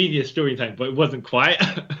 oh, genius storytelling, but it wasn't quite.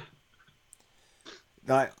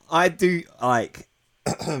 Like, I do like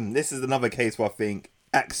this is another case where I think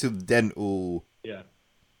accidental Yeah.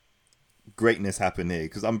 greatness happened here,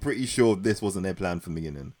 because I'm pretty sure this wasn't their plan from the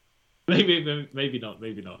beginning. Maybe not.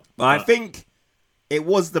 But I think it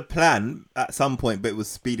was the plan at some point, but it was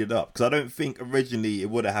speeded up, because I don't think originally it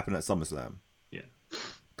would have happened at SummerSlam. Yeah.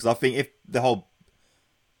 Because I think if the whole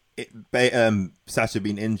Sasha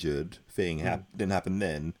being injured thing didn't happen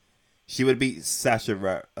then, she would beat Sasha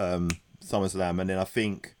at SummerSlam, and then I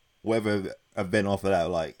think whether event after that,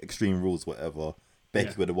 like Extreme Rules, whatever,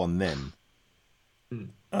 Becky would have won then.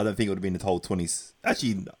 I don't think it would have been the whole 20.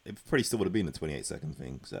 Actually, it probably still would have been the 28-second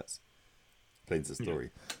thing because that's plays the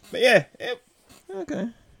story. But yeah, okay.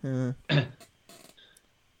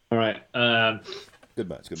 All right. Good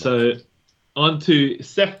match. So on to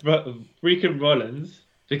Seth freaking Rollins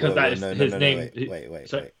because that is his name.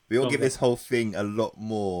 Wait. We'll give this whole thing a lot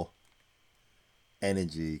more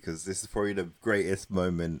energy because this is probably the greatest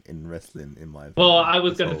moment in wrestling in my opinion. Well, I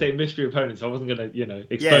was going to say mystery opponent, so I wasn't going to,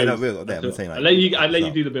 expose. Yeah, no, I'm saying like, I'll let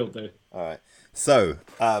you do the build though. All right. So,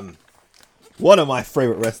 one of my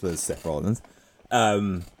favorite wrestlers, Seth Rollins,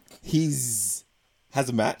 he's has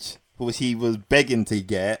a match which he was begging to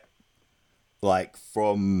get, like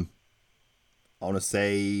from, I want to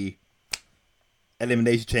say,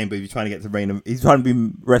 Elimination Chamber. He's trying to get to Reign. He's trying to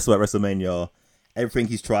be wrestle at WrestleMania. Everything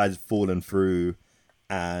he's tried has fallen through,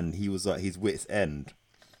 and he was at his wit's end.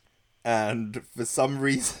 And for some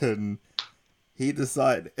reason, he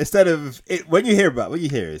decided instead of it. When you hear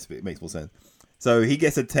it makes more sense. So he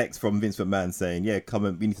gets a text from Vince McMahon saying, "Yeah, come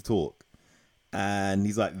and we need to talk." And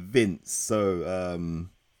he's like, "Vince, so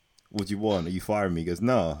what do you want? Are you firing me?" He goes,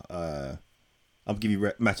 "No, I'm giving you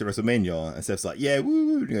a match at WrestleMania." And Seth's like, "Yeah,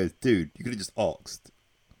 woo." And he goes, "Dude, you could have just asked.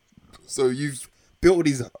 So you've built all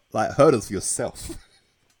these like hurdles for yourself.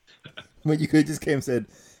 When you could have just came and said,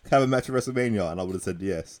 have a match at WrestleMania," and I would have said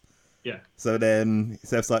yes. Yeah. So then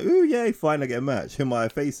Seth's like, "Ooh, yeah, fine, I get a match. Who am I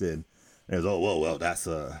facing?" And he goes, "Oh, well, that's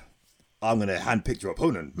I'm gonna handpick your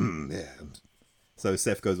opponent." Yeah. So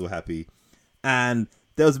Seth goes all happy, and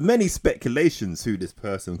there was many speculations who this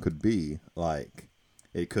person could be. Like,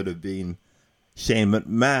 it could have been Shane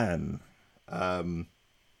McMahon.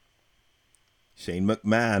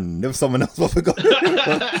 There was someone else I forgot.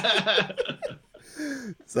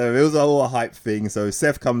 So it was a whole hype thing. So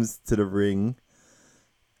Seth comes to the ring,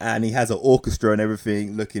 and he has an orchestra and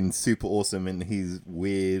everything, looking super awesome in his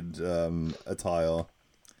weird attire.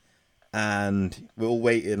 And we're all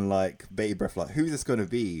waiting, like, bated breath, like, who's this going to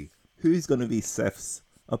be? Who's going to be Seth's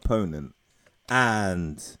opponent?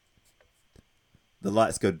 And the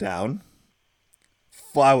lights go down.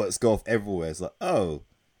 Fireworks go off everywhere. It's like, oh,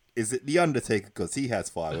 is it The Undertaker? Because he has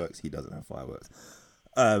fireworks. He doesn't have fireworks.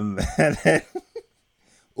 And then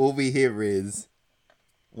all we hear is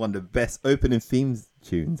one of the best opening theme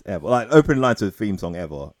tunes ever. Like, opening line to a theme song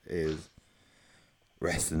ever is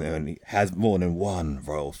wrestling only has more than one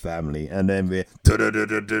royal family. And then we're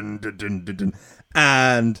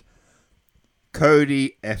and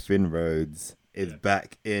Cody effing Rhodes is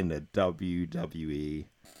back in the WWE.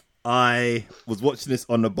 I was watching this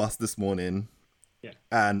on the bus this morning,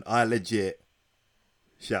 and I legit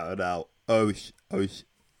shouted out, "Osh, Osh,"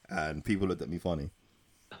 and people looked at me funny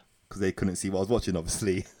because they couldn't see what I was watching,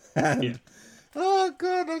 obviously. And oh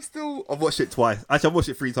god, I've watched it twice. Actually, I've watched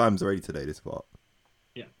it 3 times already today. This part.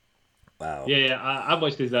 Wow. Yeah. I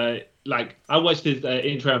watched his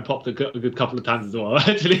intro and popped a good couple of times as well.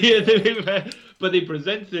 Actually, but they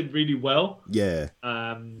presented it really well. Yeah.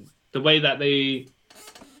 The way that they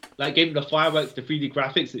gave him the fireworks, the 3D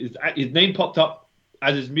graphics, his name popped up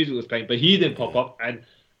as his music was playing, but he didn't pop up, and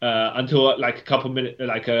until like a couple minutes,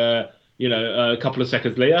 a couple of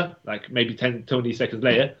seconds later, like maybe 10, 20 seconds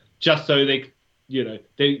later, just so they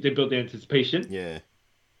built the anticipation. Yeah.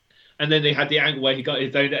 And then they had the angle where he got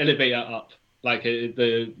his own elevator up, like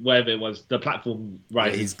the wherever it was, the platform,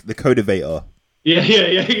 right? Yeah, he's the Codevator. Yeah,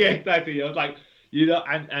 exactly. I was like,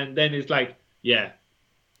 and then it's like, yeah,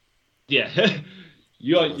 you're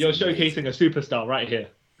showcasing a superstar right here.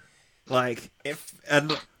 Like,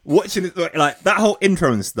 and watching it, like that whole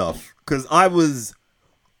intro and stuff, because I was,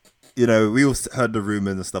 we all heard the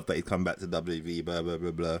rumors and stuff that he'd come back to WWE, blah blah blah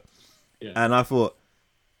blah, and I thought,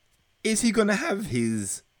 is he gonna have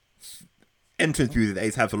his entrance music that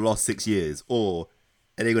he's had for the last 6 years, or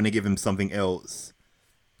are they going to give him something else?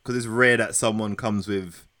 Because it's rare that someone comes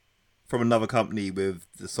from another company with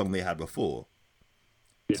the song they had before.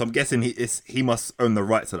 So I'm guessing he must own the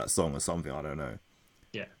rights to that song or something. I don't know.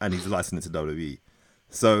 Yeah. And he's licensed it to WWE.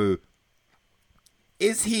 So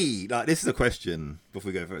is he, like, this is a question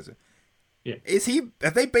before we go further. Yeah.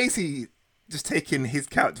 Have they basically just taken his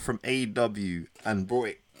character from AEW and brought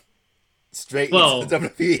it straight into the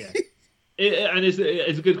WWE? Yeah. And it's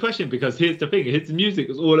a good question, because here's the thing: his music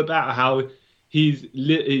is all about how he's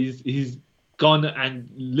gone and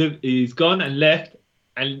left,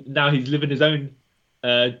 and now he's living his own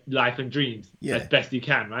life and dreams as best he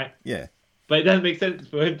can, right? Yeah. But it doesn't make sense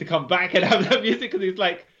for him to come back and have that music, because he's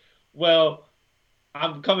like, well,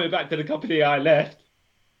 I'm coming back to the company I left,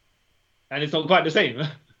 and it's not quite the same.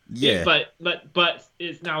 Yeah. But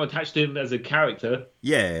it's now attached to him as a character.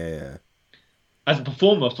 Yeah. as a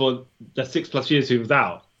performer for the 6+ years he was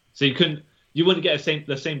out. So you wouldn't get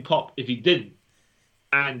the same pop if he didn't,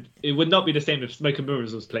 and it would not be the same if Smoke and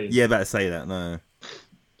Mirrors was playing. Yeah, about to say that. No,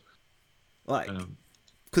 like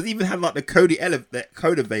because even had like the Cody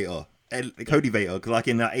Vader, because like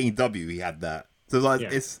in that AEW he had that. So like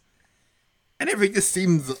it's and everything just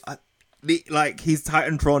seems like his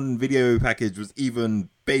Titantron video package was even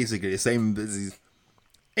basically the same as his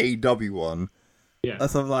AEW one. Yeah,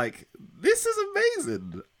 so I'm like, this is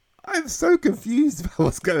amazing. I'm so confused about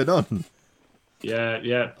what's going on.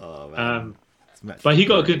 Yeah. Oh, man. But he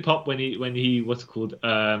got a good pop when he what's it called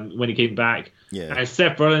when he came back. Yeah. And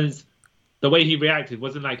Seth Rollins, the way he reacted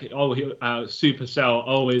wasn't like super sell.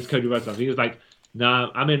 Oh, it's Cody Rhodes. He was like,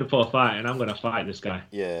 nah, I'm in for a fight and I'm gonna fight this guy.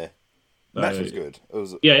 Yeah. The match was good. It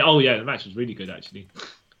was. Yeah. Oh yeah, the match was really good actually.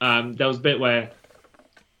 There was a bit where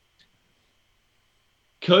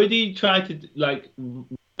Cody tried to like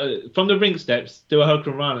from the ring steps do a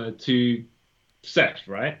Hurricanrana to Seth,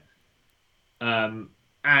 right? And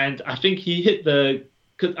I think he hit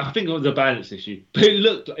cause I think it was a balance issue, but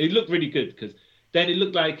it looked really good because then it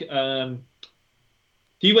looked like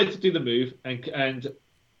he went to do the move and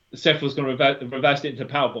Seth was going to reverse it into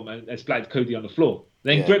powerbomb and splattered Cody on the floor.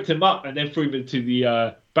 Then gripped him up and then threw him into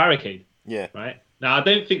the barricade. Yeah. Right. Now I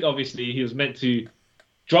don't think obviously he was meant to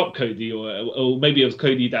drop Cody or maybe it was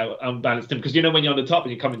Cody that unbalanced him because you know when you're on the top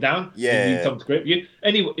and you're coming down, you need someone to grip you.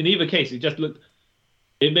 Anyway, in either case,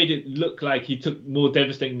 it made it look like he took more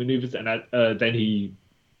devastating maneuvers than he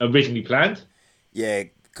originally planned. Yeah,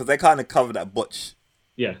 because they kind of covered that botch.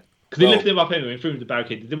 Yeah, because they lifted him up anyway and threw him to the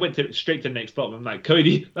barricade. They went straight to the next spot. I'm like,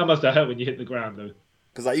 Cody, that must have hurt when you hit the ground though.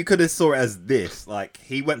 Because like you could have saw it as this, like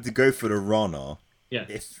he went to go for the Rana. Yeah.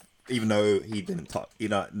 Even though he didn't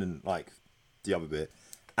didn't like the other bit.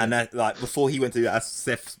 And that, like, before he went to that,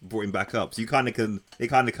 Seth brought him back up. So they kind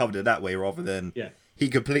of covered it that way rather than he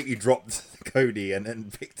completely dropped Cody and then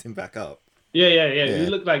picked him back up. Yeah. It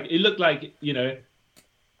looked like you know,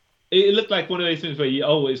 it looked like one of those things where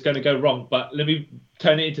it's going to go wrong, but let me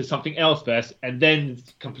turn it into something else first and then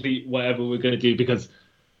complete whatever we're going to do because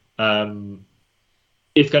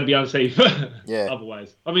it's going to be unsafe.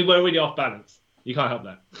 Otherwise, I mean, we're already off balance. You can't help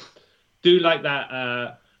that. Do like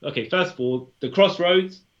that. Okay, first of all, the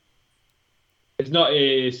Crossroads is not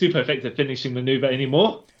a super effective finishing maneuver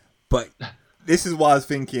anymore. But this is why I was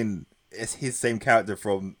thinking it's his same character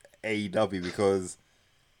from AEW because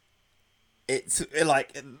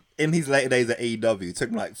like in his later days at AEW, it took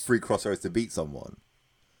him like 3 Crossroads to beat someone.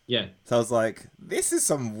 Yeah. So I was like, this is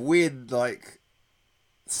some weird like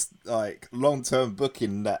long-term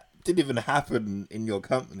booking that didn't even happen in your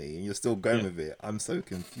company and you're still going with it. I'm so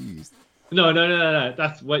confused. No.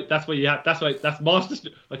 That's what you have. That's master.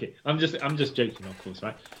 Okay, I'm just joking, of course,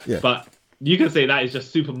 right? Yeah. But you can say that is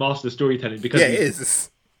just super master storytelling because it is.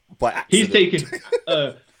 By accident. He's taken,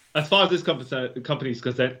 as far as this company is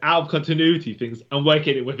concerned, out of continuity things and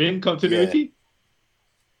working it within continuity.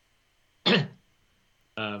 Yeah.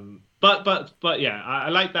 But yeah, I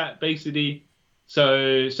like that basically.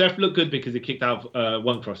 So Seth looked good because he kicked out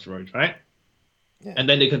one Crossroads, right? Yeah. And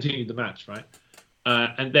then they continued the match, right?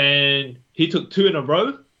 And then he took 2 in a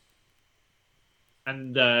row,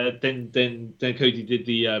 and then Cody did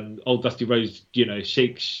the old Dusty Rhodes, you know,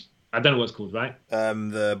 shake. I don't know what it's called, right?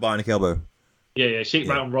 The bionic elbow. Yeah, shake,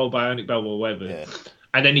 rattle, roll, bionic elbow, or whatever. Yeah.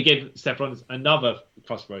 And then he gave Seth Rollins another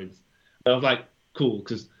Crossroads. I was like, cool,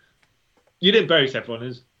 because you didn't bury Seth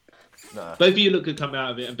Rollins. No. Both of you look good coming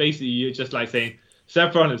out of it, and basically you're just like saying,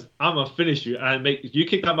 Seth Rollins, I'm gonna finish you, and you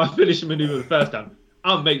kicked out my finishing maneuver the first time.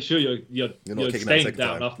 I'll make sure you're staying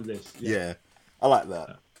down after this. Yeah, I like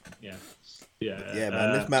that. Yeah,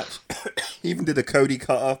 man. This match, he even did a Cody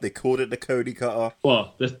cutter. They called it the Cody cutter.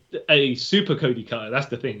 Well, a super Cody cutter. That's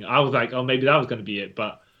the thing. I was like, oh, maybe that was going to be it,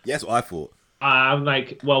 but yeah, that's what I thought. I'm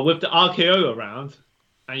like, well, with the RKO around,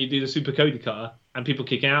 and you do the super Cody cutter, and people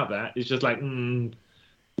kicking out that, it's just like,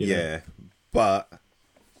 yeah, but.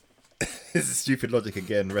 This is stupid logic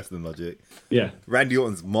again, wrestling logic. Yeah. Randy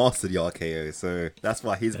Orton's mastered the RKO, so that's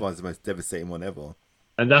why his one's the most devastating one ever.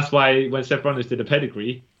 And that's why when Seth Rollins did a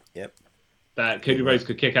pedigree, that Cody Rhodes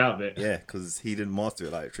could kick out of it. Yeah, because he didn't master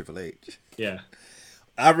it like Triple H. Yeah.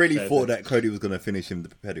 I really thought that Cody was going to finish him the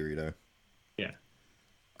pedigree, though. Yeah.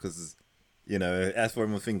 Because, you know, as for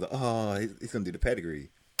everyone thinks, like, he's going to do the pedigree.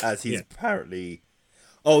 As he's apparently...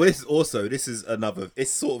 Oh, this is another...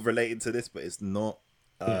 It's sort of related to this, but it's not...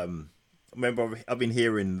 Remember, I've been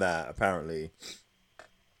hearing that apparently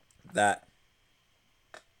that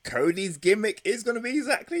Cody's gimmick is going to be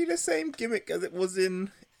exactly the same gimmick as it was in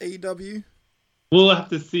AEW. We'll have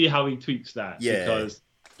to see how he tweaks that because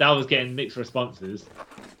that was getting mixed responses.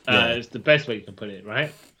 It's the best way you can put it,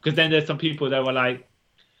 right? Because then there's some people that were like,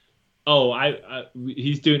 "Oh,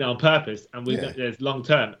 he's doing it on purpose," and there's long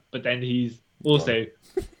term. But then he's also,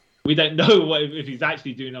 we don't know if he's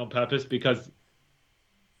actually doing it on purpose because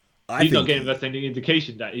he's not giving us any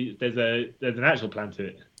indication that there's an actual plan to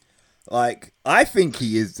it. Like, I think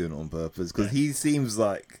he is doing it on purpose because he seems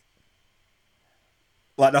like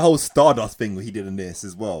the whole Stardust thing he did in this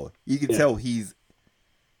as well. You can tell he's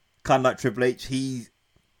kind of like Triple H. He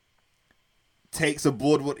takes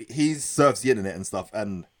aboard he surfs the internet and stuff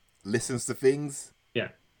and listens to things. Yeah.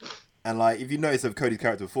 And like, if you notice of Cody's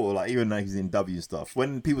character before, like even though he's in W stuff,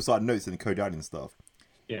 when people started noticing Cody Allen stuff,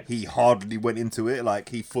 he hardly went into it. Like,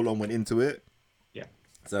 he full on went into it. Yeah.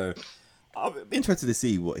 So I'm interested to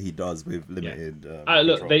see what he does with limited.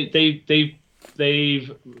 Look,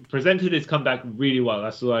 they've presented his comeback really well.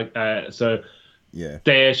 That's like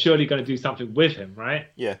they're surely going to do something with him, right?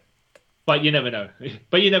 Yeah. But you never know.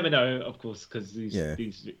 Of course, because you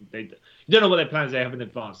don't know what their plans they have in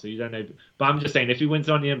advance, so you don't know. But I'm just saying, if he wins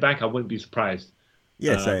Money in the Bank, I wouldn't be surprised.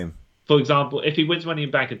 Yeah, same. For example, if he wins Money in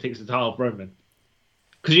the Bank and takes the title of Roman,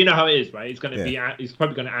 because you know how it is, right? He's going to he's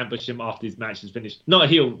probably going to ambush him after his match is finished. Not a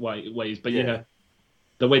heel ways, but you know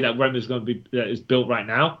the way that Roman's going to be is built right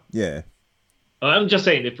now. Yeah. I'm just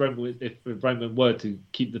saying, if Roman were to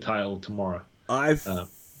keep the title tomorrow, I'll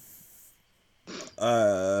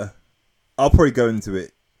probably go into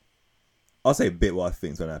it. I'll say a bit what I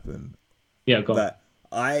think's going to happen. Yeah, go on.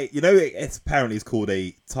 It's apparently it's called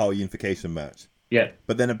a title unification match. Yeah.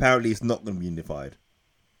 But then apparently it's not going to be unified.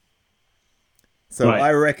 So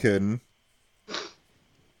I reckon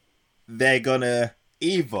they're going to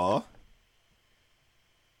either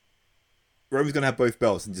Roman's going to have both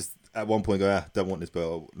belts and just at one point go, don't want this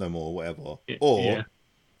belt no more or whatever. Or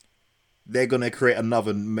they're going to create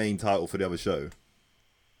another main title for the other show.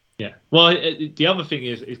 Yeah. Well, the other thing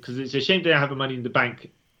is because it's a shame they don't have a Money in the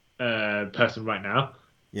Bank person right now.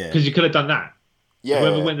 Yeah. Because you could have done that. Yeah.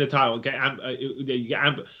 Whoever win the title, you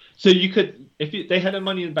get so you could, they had a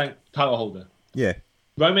Money in the Bank title holder. Yeah.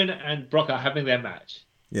 Roman and Brock are having their match.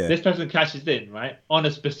 Yeah. This person cashes in, right, on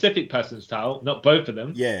a specific person's title, not both of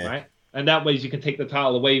them. Yeah. Right. And that way you can take the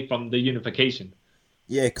title away from the unification.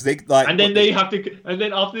 Yeah, because they like. And then have to. And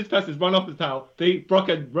then after this person's run off the title, Brock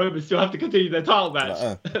and Roman still have to continue their title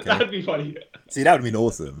match. Okay. That'd be funny. See, that would have been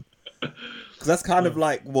awesome. Because that's kind of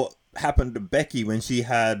like what happened to Becky when she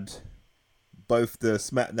had both the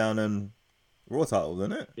SmackDown and Raw titles,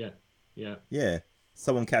 isn't it? Yeah, yeah, yeah.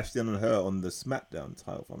 Someone cashed in on her on the SmackDown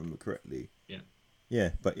title, if I remember correctly. Yeah, yeah,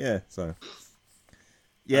 but yeah, so.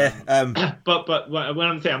 Yeah, but when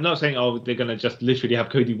I'm saying, I'm not saying they're gonna just literally have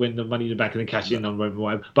Cody win the Money in the Bank and then cash in on Roman,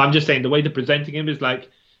 whatever. But I'm just saying the way they're presenting him is like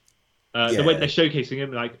the way they're showcasing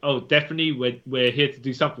him, like, definitely we're here to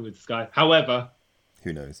do something with this guy. However,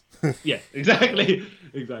 who knows? Yeah, exactly.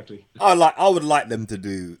 I would like them to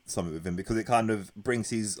do something with him because it kind of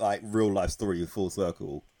brings his like real life story full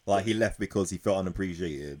circle. Like, he left because he felt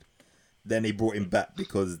unappreciated, then they brought him back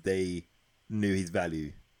because they knew his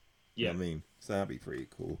value. You know what I mean? So that'd be pretty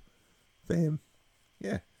cool for him.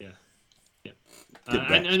 Yeah. Yeah.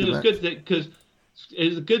 And it was good because it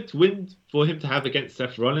was a good win for him to have against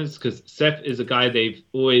Seth Rollins because Seth is a guy they've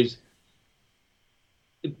always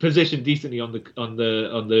positioned decently on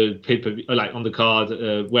the pay-per-view, like on the card,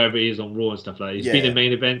 wherever he is on Raw and stuff like that. He's been in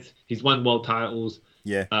main events. He's won world titles.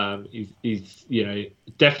 Yeah. He's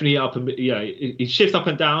definitely up and he shifts up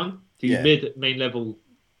and down to mid main level.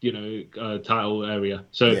 Title area.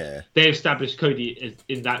 So they established Cody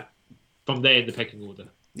in that from there in the pecking order.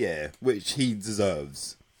 Yeah, which he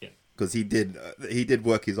deserves. Yeah, because he did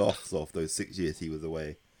work his ass off those 6 years he was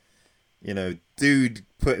away. Dude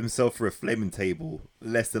put himself through a flaming table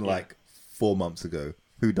less than like 4 months ago.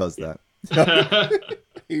 Who does that?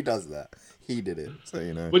 Who does that? He did it. So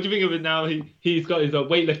What do you think of it now? He's got his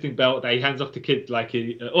weightlifting belt that he hands off to kids like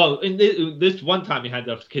in this one time he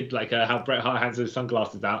handed off to kids like how Bret Hart hands his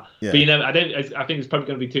sunglasses out. Yeah. But I think it's probably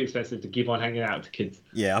going to be too expensive to keep on hanging out to kids.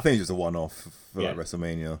 Yeah, I think it's just a one-off for like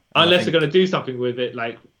WrestleMania. Unless they're going to do something with it,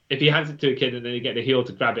 like if he hands it to a kid and then you get the heel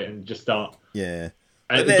to grab it and just start. Yeah.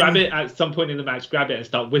 And grab it at some point in the match, grab it and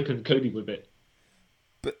start whipping Cody with it.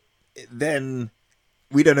 But then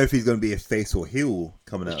we don't know if he's going to be a face or heel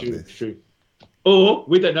coming out of this. True. Or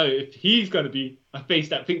we don't know if he's going to be a face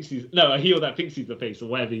that thinks a heel that thinks he's a face or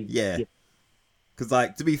whatever. Because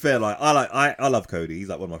like, to be fair, like I love Cody. He's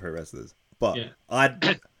like one of my favorite wrestlers. But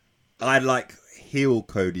I'd like heel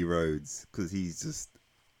Cody Rhodes because he's just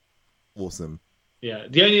awesome. Yeah.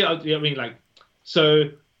 So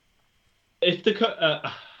if the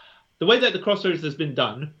way that the Crossroads has been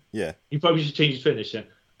done, he probably should change his finisher.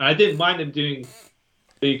 And I didn't mind him doing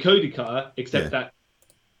the Cody cutter, except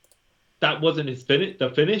that wasn't his finish, the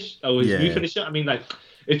finish, or his new finisher. I mean, like,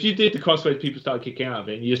 if you did the crossroads, people started kicking out of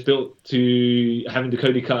it, and you just built to having the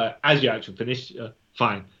Cody cutter as your actual finish,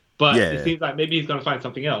 fine. But it seems like maybe he's going to find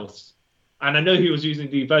something else. And I know he was using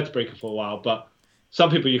the vertebraker for a while, but some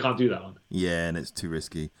people you can't do that on. Yeah, and it's too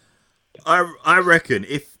risky. I reckon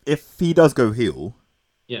if he does go heel,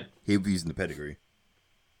 he'll be using the pedigree.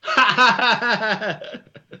 I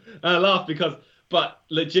laugh but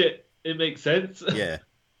legit, it makes sense. Yeah.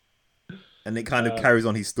 And it kind of carries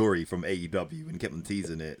on his story from AEW and kept on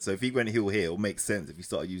teasing it. So if he went heel, it makes sense if he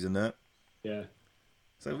started using that. Yeah.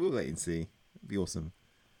 So we'll wait and see. It'd be awesome.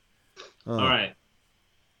 All right.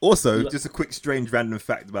 Also, just a quick strange random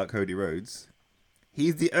fact about Cody Rhodes.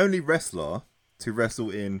 He's the only wrestler to wrestle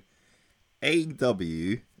in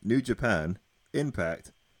AEW, New Japan,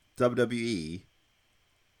 Impact, WWE,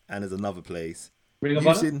 and there's another place. Ring of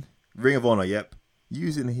Honor? Ring of Honor, yep.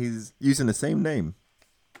 Using the same name.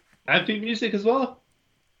 And theme music as well?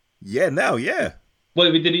 Yeah, now, yeah.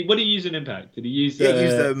 What did he use in Impact? Did he use he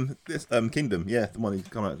used this Kingdom, the one he's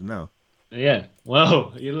coming out with now. Yeah.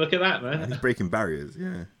 Well, you look at that, man. And he's breaking barriers,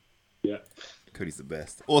 yeah. Yeah. Cody's the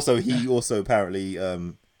best. Also, he apparently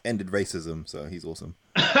ended racism, so he's awesome.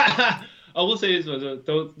 I will say this was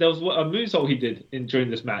there was a moonsault he did during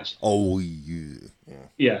this match. Oh yeah.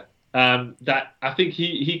 Yeah. That I think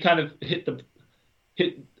he kind of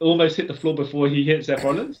almost hit the floor before he hit Seth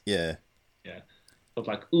Rollins. Yeah. Yeah. I was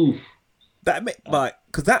like, ooh.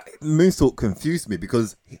 Because that moonsault confused me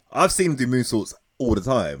because I've seen him do moonsaults all the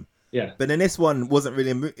time. Yeah. But then this one wasn't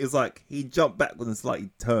really it was like he jumped backwards and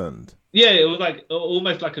slightly turned. Yeah, it was like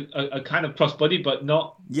almost like a kind of crossbody, but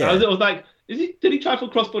not. Yeah. It was like, did he try for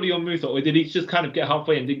crossbody on moonsault, or did he just kind of get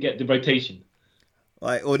halfway and didn't get the rotation?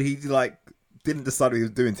 Or he didn't decide what he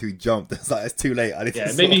was doing until he jumped. It's like it's too late.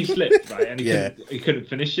 Maybe he slipped, right, and he couldn't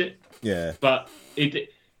finish it. Yeah. But it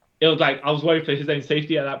was like I was worried for his own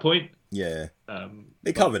safety at that point. Yeah.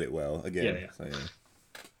 They covered it well again. Yeah.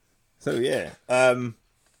 So yeah.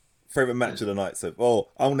 Favorite match of the night. So,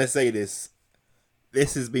 I want to say this.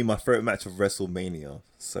 This has been my favorite match of WrestleMania.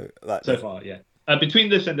 So far, yeah. Between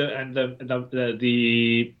this and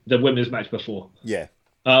the women's match before. Yeah.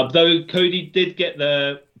 Though Cody did get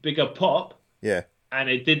the bigger pop. Yeah. And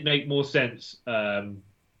it did make more sense for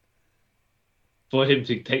him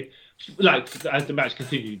to take, as the match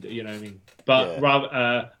continued. You know what I mean? But rather,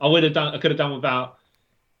 I could have done without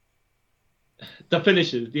the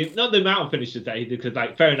finishes, not the amount of finishes that he did, because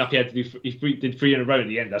fair enough, he had to do he did 3 in a row in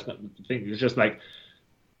the end. That's not the thing. It's just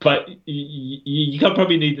but you can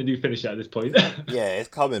probably need the new finisher at this point. Yeah, it's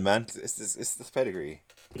coming, man. It's the pedigree.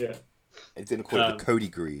 Yeah, it didn't call it the Cody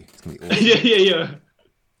Gree. It's gonna be awesome. yeah.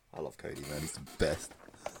 I love Cody, man. He's the best.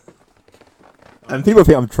 And people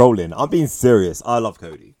think I'm trolling. I'm being serious. I love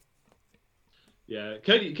Cody. Yeah,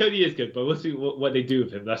 Cody is good, but we'll see what they do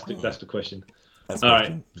with him. That's the question. All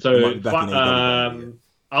right, so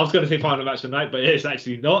I was going to say final match of the night, but it's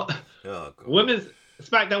actually not. Oh, God. Women's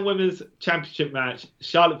SmackDown Women's Championship match: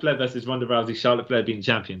 Charlotte Flair versus Ronda Rousey. Charlotte Flair being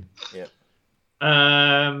champion. Yeah.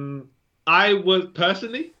 I was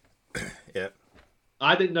personally. Yeah.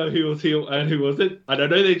 I didn't know who was heel and who wasn't, and I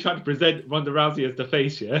know they tried to present Ronda Rousey as the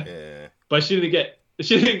face, yeah. But she didn't get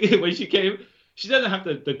when she came. She doesn't have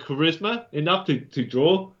the charisma enough to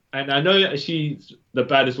draw. And I know that she's the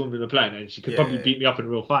baddest woman in the planet, and she could probably beat me up in a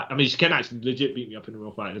real fight. I mean, she can actually legit beat me up in a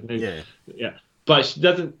real fight. Yeah. But she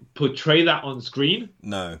doesn't portray that on screen.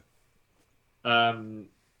 No.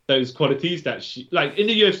 Those qualities that she in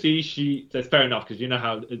the UFC, that's fair enough because you know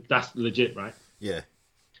how that's legit, right? Yeah.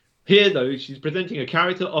 Here, though, she's presenting a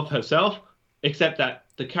character of herself, except that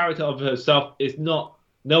the character of herself is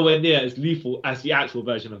nowhere near as lethal as the actual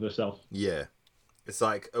version of herself. Yeah. It's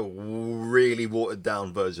like a really watered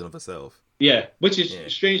down version of herself. Yeah, which is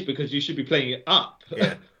strange because you should be playing it up.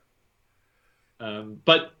 Yeah.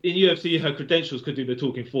 But in UFC, her credentials could do the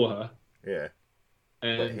talking for her. Yeah.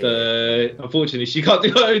 And unfortunately, she can't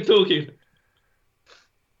do her own talking.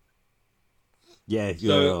 Yeah.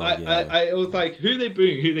 I was like, who are they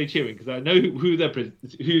booing? Who are they cheering? Because I know who's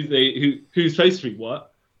supposed to be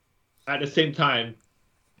what. At the same time,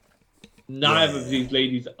 neither of these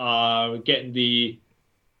ladies are getting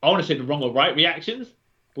I want to say the wrong or right reactions,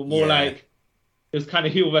 but more like it was kind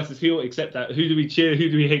of heel versus heel, except that who do we cheer, who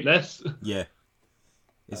do we hate less? Yeah.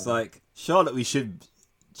 It's like Charlotte we should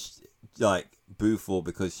boo for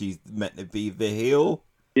because she's meant to be the heel.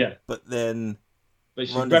 Yeah. But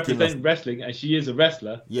she's representing wrestling and she is a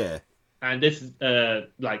wrestler. Yeah. And this is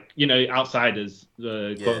outsiders,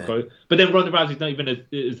 quote unquote. But then Ronda Rousey's not even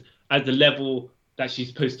at the level that she's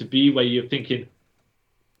supposed to be, where you're thinking,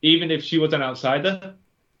 even if she was an outsider,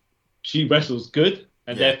 she wrestles good,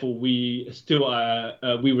 and therefore we still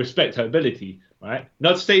we respect her ability, right?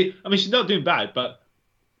 Not to say, I mean, she's not doing bad, but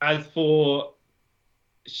as for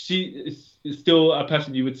she is still a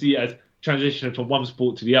person you would see as transitioning from one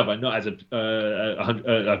sport to the other, not as a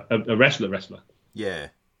wrestler. Yeah.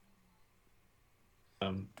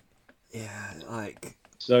 Yeah, like.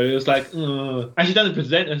 So it was like, and she doesn't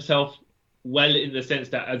present herself well in the sense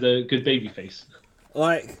that as a good babyface.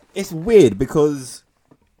 Like, it's weird because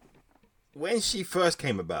when she first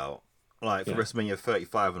came about, like for WrestleMania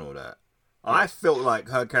 35 and all that, I felt like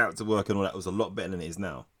her character work and all that was a lot better than it is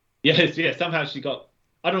now. Yes, yeah. Somehow she got,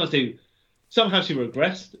 I don't want to say, somehow she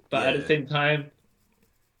regressed, but at the same time,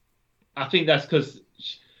 I think that's because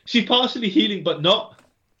she's partially healing, but not.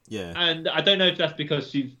 Yeah. And I don't know if that's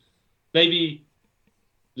because she's maybe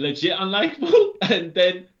legit unlikable, and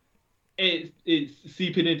then it's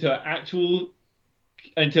seeping into her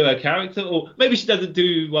character, or maybe she doesn't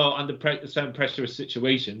do well under certain pressurous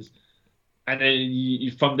situations, and then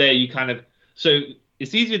you, from there you kind of, so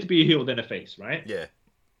it's easier to be a heel than a face, right? Yeah.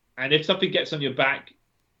 And if something gets on your back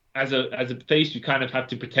as a face, you kind of have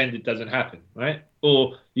to pretend it doesn't happen, right?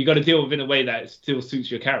 Or you got to deal with it in a way that still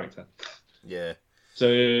suits your character. Yeah. So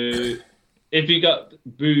if you got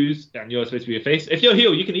booze and you're supposed to be a face, if you're a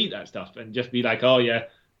heel, you can eat that stuff and just be like, oh yeah,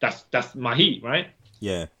 that's my heat, right?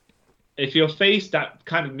 Yeah. If you're a face, that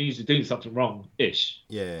kind of means you're doing something wrong-ish.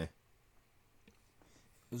 Yeah.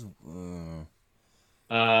 The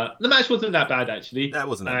match wasn't that bad, actually. That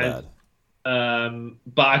wasn't that bad.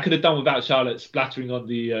 But I could have done without Charlotte splattering on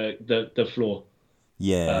the floor.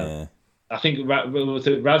 Yeah. I think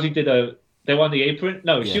Rousey did they were on the apron.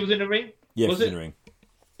 No, she was in the ring. Yeah, was she was it? in the ring.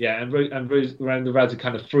 Yeah, and Ronda Rousey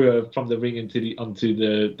kind of threw her from the ring onto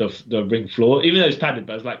the ring floor, even though it's padded.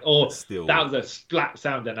 But I was like, oh, still, that was a splat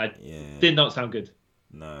sound, and did not sound good.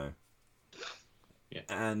 No. Yeah,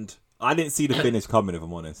 and I didn't see the finish coming, if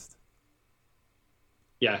I'm honest.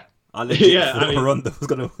 Yeah. I thought Ronda was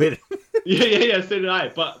gonna win. yeah. So did I.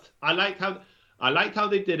 But I liked how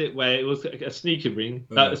they did it, where it was a sneaky ring.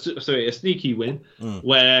 A sneaky win,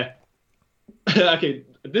 where okay,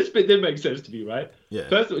 this bit did make sense to me, right? Yeah.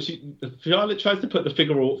 First of all, Charlotte tries to put the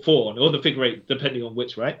figure 4 on, or the figure 8, depending on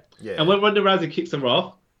which, right? Yeah. And when Ronda Rousey kicks her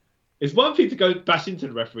off, it's one thing to go bash into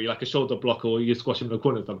the referee like a shoulder block, or you squash him in the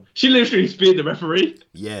corner or something. She literally speared the referee.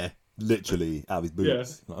 Yeah, literally out of his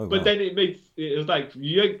boots. Yeah. But then it was like,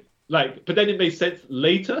 but then it made sense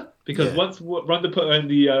later, because once Ronda put her in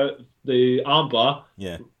the armbar,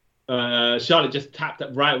 Charlotte just tapped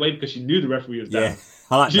that right away because she knew the referee was down. Yeah,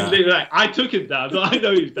 I like that. Literally like, I took him down, so I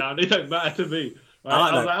know he's down. It don't matter to me. Right?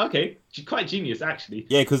 I was like, okay, she's quite genius, actually.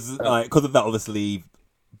 Yeah, because of that, obviously,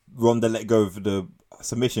 Ronda let go of the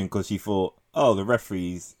submission because she thought, oh, the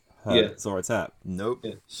referees saw a tap. Nope.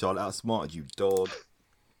 Yeah. Charlotte outsmarted you, dog.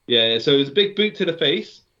 Yeah, so it was a big boot to the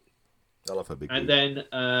face. I love her big boot. And then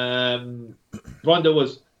Ronda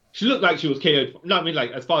she looked like she was KO'd. No, I mean,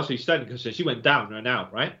 like, as far as she's standing, because she went down right now,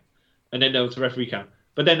 right? And then there was a referee count.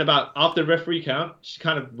 But then after the referee count, she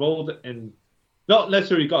kind of rolled and not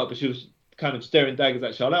necessarily got it, but she was kind of staring daggers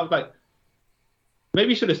at Charlotte. I was like, maybe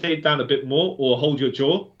you should have stayed down a bit more or hold your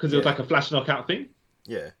jaw, because it was like a flash knockout thing.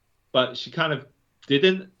 Yeah. But she kind of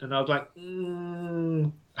didn't, and I was like,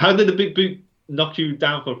 how did the big boot knock you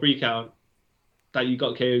down for a free count that you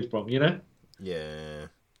got KO'd from, you know? Yeah.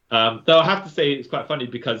 Though I have to say it's quite funny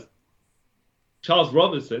because Charles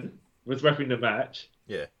Robinson was refereeing the match.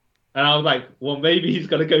 Yeah. And I was like, well, maybe he's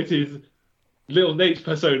going to go to his Little Nate's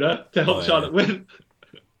persona to help Charlotte win.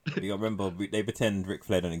 You got to remember, they pretend Ric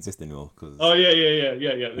Flair don't exist anymore. Cause oh, yeah.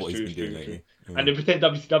 What he's been doing lately. Yeah. And they pretend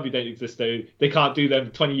WCW don't exist, though. They can't do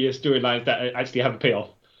them 20-year storylines that actually have a payoff.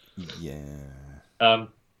 Yeah.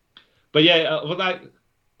 But yeah, like,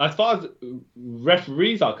 as far as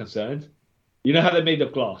referees are concerned, you know how they're made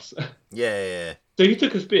of glass? Yeah. So he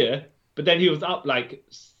took a spear, but then he was up like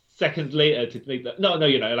seconds later to make the... No,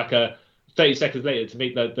 30 seconds later to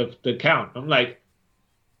make the count. I'm like,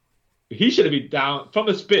 he should have been down from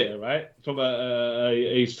a spear, right? From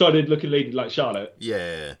a solid-looking lady like Charlotte.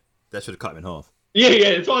 Yeah. That should have cut him in half. Yeah.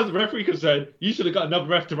 As far as the referee concerned, you should have got another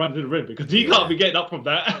ref to run to the ring, because he can't be getting up from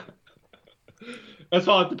that. As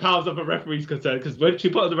far as the powers of a referee is concerned, because when she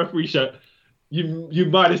put on the referee shirt, you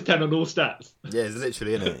 -10 on all stats. Yeah, it's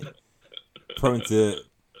literally, isn't it? Prone to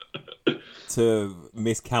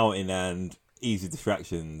miscounting and easy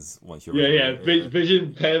distractions once you're... Yeah. Vision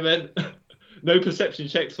impairment. No perception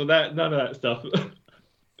checks for that. None of that stuff.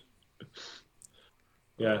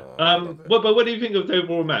 Yeah. What do you think of the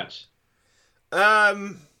overall match?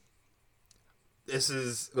 This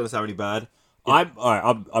is gonna sound really bad. Yeah.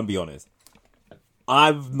 I'll be honest.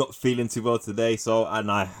 I'm not feeling too well today,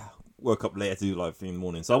 and I woke up late to do live thing in the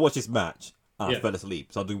morning. So I watched this match and Yeah. I fell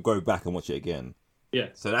asleep. So I had to go back and watch it again. Yeah.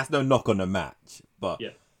 So that's no knock on the match. But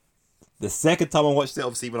Yeah. the second time I watched it,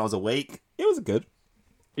 obviously when I was awake, it was good.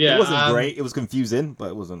 Yeah, It wasn't great. It was confusing, but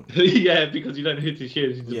it wasn't. Yeah, because you don't know who to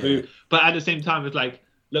cheer, who to Yeah. boo. But at the same time, it's like,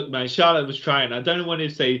 look, man, Charlotte was trying. I don't want to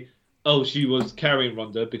say, oh, she was carrying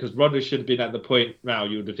Ronda, because Ronda should have been at the point now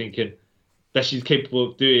you would be thinking that she's capable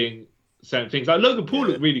of doing certain things. Like Logan Paul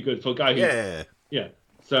looked really good for a guy who, Yeah.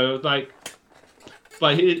 So it's like,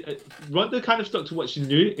 but Ronda kind of stuck to what she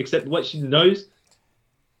knew, except what she knows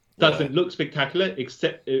doesn't look spectacular,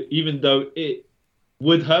 except even though it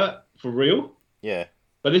would hurt for real. Yeah.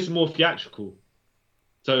 But this is more theatrical.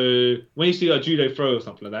 So when you see a judo throw or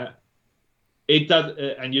something like that, it does,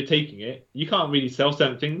 and you're taking it, you can't really sell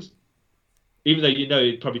certain things, even though you know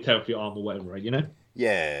it'd probably tear off your arm or whatever, right? You know?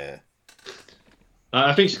 Yeah.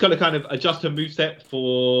 I think she's got to kind of adjust her moveset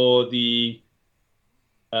for the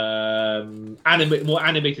more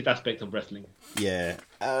animated aspect of wrestling. Yeah.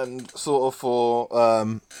 And sort of for,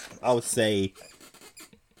 I would say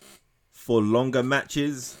for longer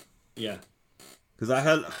matches. Yeah. because I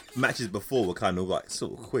heard matches before were kind of like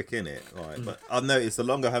sort of quick in it, right? But I've noticed the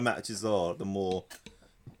longer her matches are, the more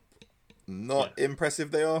not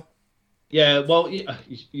impressive they are. Yeah, well,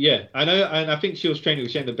 yeah, I know, and I think she was training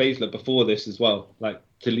with Shayna Baszler before this as well, like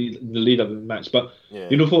to lead the lead up of the match. But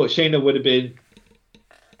you know, thought Shayna would have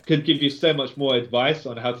could give you so much more advice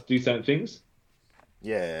on how to do certain things.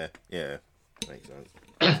 Yeah, makes sense.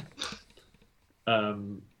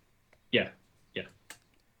 Yeah.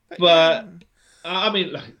 But I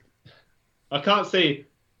mean, like, I can't say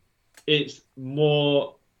it's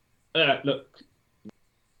more. Look,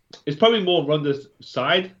 it's probably more Ronda's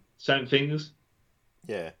side, certain things.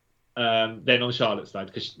 Yeah. Than on Charlotte's side,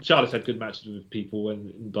 because Charlotte's had good matches with people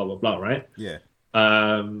and blah blah blah, right? Yeah.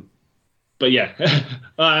 But yeah,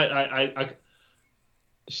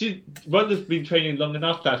 Ronda's been training long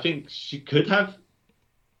enough that I think she could have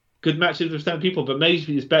good matches with certain people, but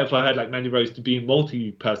maybe it's better for her, like Mandy Rose, to be in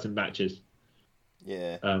multi-person matches.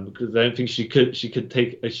 Yeah. Because I don't think she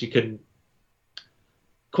can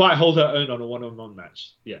quite hold her own on a one-on-one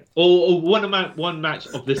match. Yeah. Or one match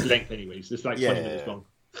of this length, anyways. It's like 20 minutes long.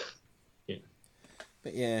 Yeah.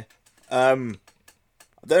 But yeah. I don't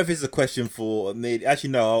know if it's a question for me.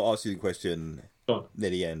 Actually, no. I'll ask you the question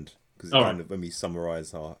near the end, because it's kind of when we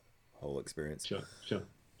summarize our whole experience. Sure.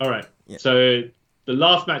 All right. Yeah. So the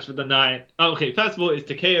last match of the night. Oh, okay. First of all, it's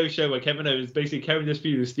the KO show where Kevin Owens basically carrying this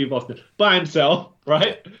feud with Steve Austin by himself,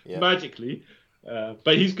 right? Yeah. Magically.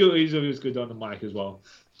 But he's good. He's always good on the mic as well.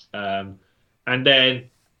 And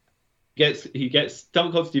then he gets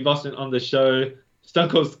Stone Cold Steve Austin on the show. Stone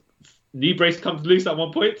Cold's knee brace comes loose at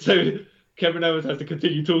one point, so Kevin Owens has to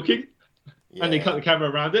continue talking, and they cut the camera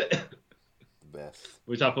around it. Best.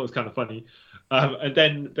 Which I thought was kind of funny. And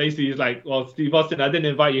then basically he's like, well, Steve Austin, I didn't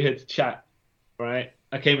invite you here to chat, right?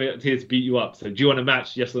 I came here to beat you up. So do you want a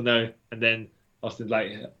match? Yes or no? And then Austin's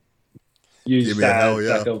like, Give me a hell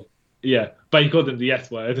yeah. But he called him the yes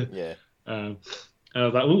word. Yeah. And I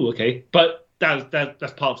was like, ooh, okay. But that's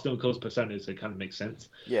part of Stone Cold's persona, so it kind of makes sense.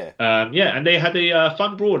 Yeah. And they had a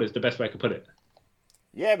fun brawl, is the best way I could put it.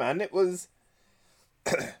 Yeah, man. It was.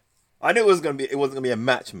 I knew it wasn't gonna be a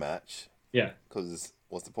match. Yeah. Because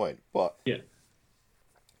what's the point? But yeah,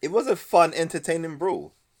 it was a fun, entertaining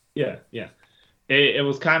brawl. Yeah. It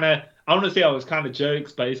was kind of. I want to say I was kind of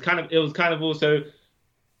jokes, but it was kind of also.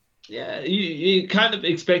 Yeah, you kind of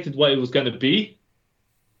expected what it was going to be,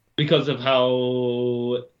 because of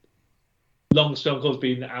how long Stone Cold's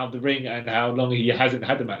been out of the ring and how long he hasn't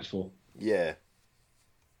had the match for. Yeah.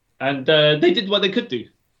 And they did what they could do.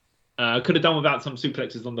 Could have done without some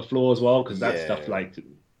suplexes on the floor as well, because that stuff, like,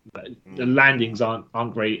 the landings aren't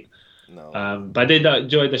great. No. But I did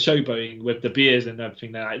enjoy the showboating with the beers and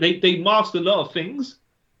everything. They masked a lot of things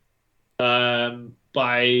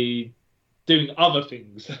by doing other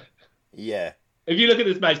things. Yeah. If you look at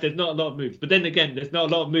this match, there's not a lot of moves. But then again, there's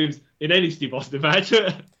not a lot of moves in any Steve Austin match.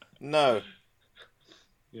 No.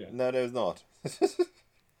 Yeah. No, there's not.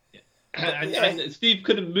 And Steve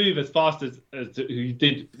couldn't move as fast as he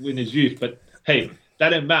did in his youth. But hey, that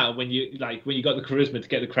didn't matter when you got the charisma to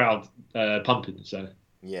get the crowd pumping. So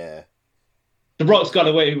yeah. The Rock's got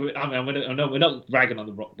away with. I mean, we're not ragging on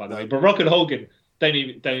the Rock, by the way. But Rock and Hogan are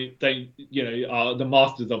the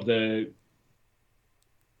masters of the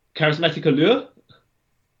charismatic allure.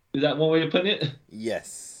 Is that one way of putting it?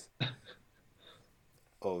 Yes.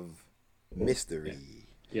 Of mystery.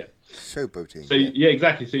 Yeah. Showboating. So yeah,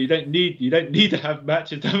 exactly. So you don't need to have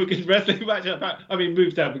matches to have a good wrestling match. I mean,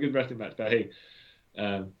 moves to have a good wrestling match. But hey,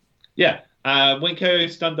 when KO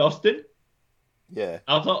stunned Austin, Yeah.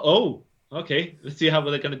 I thought, oh, okay, let's see how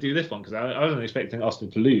they're going to do this one because I wasn't expecting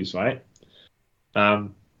Austin to lose, right?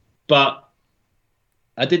 But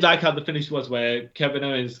I did like how the finish was where Kevin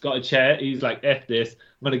Owens got a chair. He's like, F this,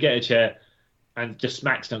 I'm going to get a chair and just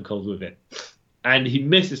smack Stone Cold with it. And he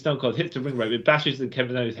misses Stone Cold, hits the ring rope, it bashes in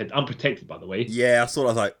Kevin Owens' head, unprotected, by the way. Yeah, I saw that.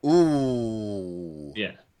 I was like, ooh.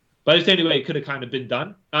 Yeah. But it's the only way it could have kind of been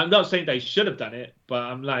done. I'm not saying they should have done it, but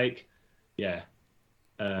I'm like, yeah.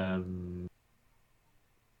 But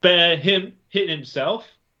him hitting himself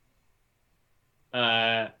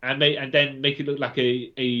and then make it look like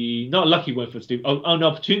a not a lucky win for Steve, an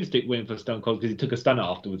opportunistic win for Stone Cold because he took a stunner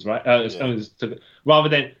afterwards, right? Owens rather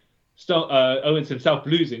than Owens himself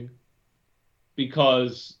losing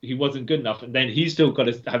because he wasn't good enough, and then he's still got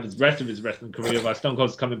to have his rest of his wrestling career while Stone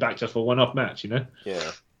Cold's coming back just for a one-off match, you know?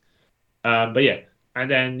 Yeah. But yeah, and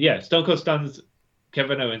then Stone Cold stuns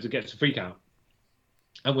Kevin Owens and gets a free count,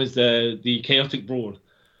 and was the chaotic brawl,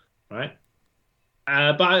 right?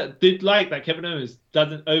 But I did like that Kevin Owens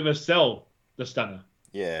doesn't oversell the stunner.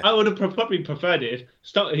 Yeah. I would have probably preferred it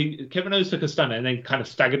if Kevin Owens took a stunner and then kind of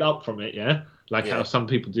staggered up from it, how some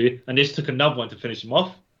people do, and just took another one to finish him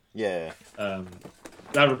off. Yeah. That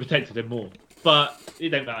would have protected him more. But it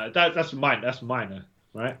don't matter. That's minor,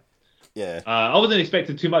 right? Yeah. I wasn't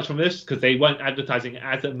expecting too much from this because they weren't advertising it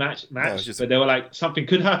as a match, but they were like, something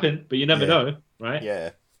could happen, but you never know, right? Yeah.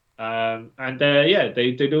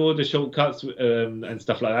 They did all the shortcuts and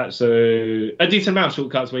stuff like that. So a decent amount of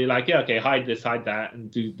shortcuts where you're like, hide this, hide that,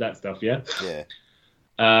 and do that stuff, yeah.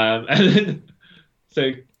 And then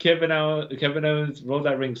so Kevin Owens rolls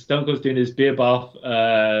that ring. Stone Cold's doing his beer bath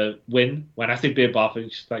win. When I say beer bath,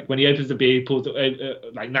 it's just like when he opens the beer, he pulls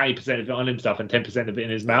like 90% of it on himself and 10% of it in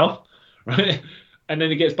his mouth, right? And then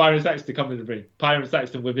he gets Byron Saxton to come in the ring. Byron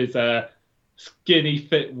Saxton with his skinny,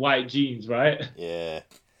 fit, white jeans, right? Yeah.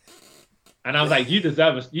 And I was like, you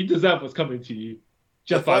deserve what's coming to you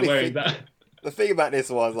just by wearing that. The thing about this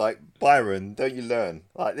was like, Byron, don't you learn?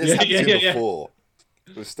 Like this happened to him before.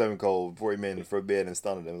 With Stone Cold, brought him in for a beer and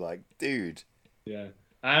stunned him. Like, dude. Yeah,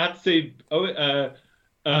 I have to say,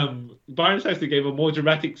 Byron Saxton gave a more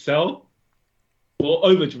dramatic sell, or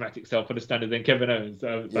over dramatic sell for the stunner than Kevin Owens.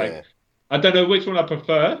 So like, I don't know which one I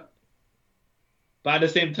prefer, but at the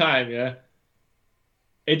same time,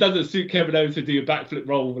 it doesn't suit Kevin Owens to do a backflip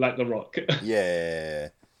roll like The Rock. Yeah.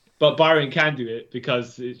 But Byron can do it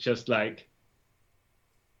because it's just like.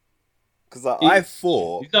 Because I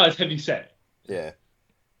thought he's not as heavy set. Yeah.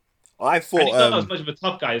 I thought and he's not as much of a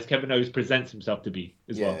tough guy as Kevin Owens presents himself to be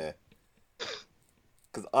as well.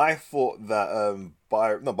 Because I thought that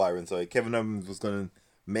Kevin Owens was going to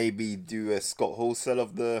maybe do a Scott Hall sell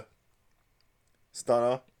of the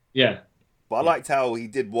stunner. Yeah. But I liked how he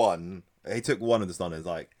did one. He took one of the stunners.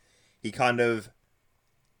 Like, he kind of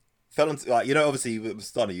fell into, like, obviously with the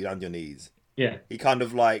stunner, you land your knees. Yeah. He kind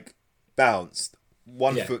of, like, bounced.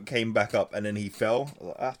 One foot came back up and then he fell. I was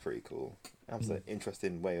like, that's pretty cool. That was an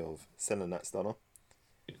interesting way of selling that stunner.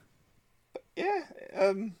 But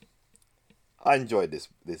I enjoyed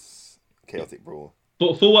this chaotic brawl.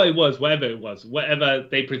 But for what it was, whatever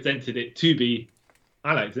they presented it to be,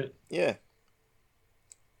 I liked it. Yeah.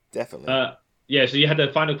 Definitely. So you had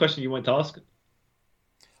a final question you wanted to ask?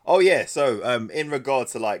 Oh yeah, so in regard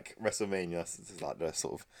to like WrestleMania, this is like the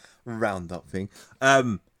sort of roundup thing.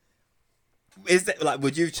 Is that like,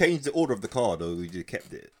 would you change the order of the card or would you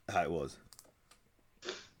kept it how it was?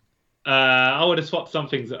 I would have swapped some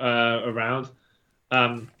things around.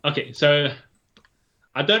 Okay, so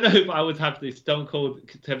I don't know if I would have the Stone Cold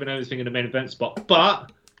Kevin Owens thing in the main event spot,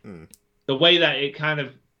 but the way that it kind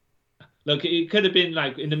of it could have been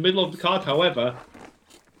like in the middle of the card. However,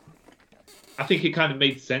 I think it kind of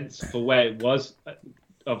made sense for where it was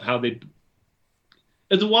of how they.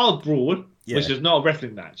 It's a wild brawl, which is not a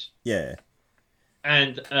wrestling match. Yeah.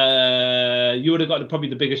 And you would have got probably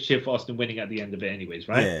the biggest cheer for Austin winning at the end of it, anyways,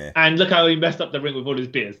 right? Yeah. And look how he messed up the ring with all his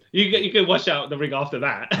beers. You can wash out the ring after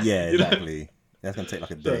that. Yeah, exactly. That's gonna take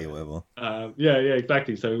like a day or whatever. Yeah,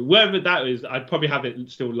 exactly. So wherever that is, I'd probably have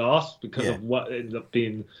it still last because of what it ended up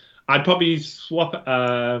being. I'd probably swap.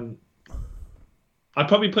 I'd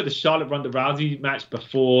probably put the Charlotte Ronda Rousey match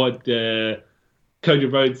before the Cody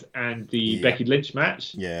Rhodes and the Becky Lynch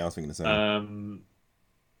match. Yeah, I was thinking the same.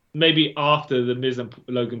 Maybe after the Miz and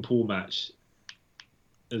Logan Paul match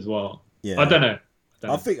as well. Yeah. I don't know.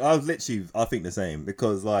 I think the same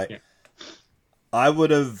because I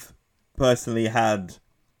would have personally had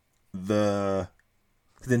because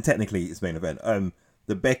then technically it's main event.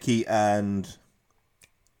 The Becky and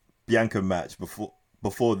Bianca match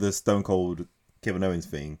before the Stone Cold Kevin Owens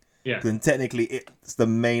thing. Yeah. Then technically it's the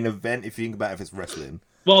main event if you think about it, if it's wrestling.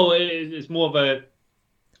 Well, it's more of a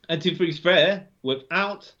 2-3 spread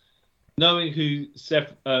without knowing who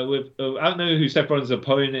Seth without knowing who Seth Rollins'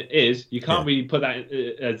 opponent is. You can't really put that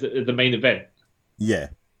as the main event. Yeah.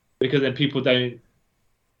 Because then people don't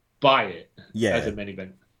buy it Yeah. as a main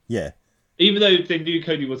event. Yeah. Even though they knew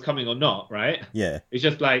Cody was coming or not, right? Yeah. It's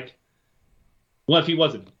just like, what if he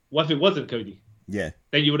wasn't? What if it wasn't Cody? Yeah.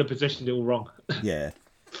 Then you would have positioned it all wrong. Yeah.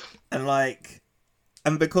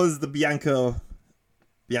 And because the Bianca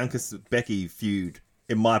Becky feud,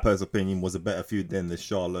 in my personal opinion, was a better feud than the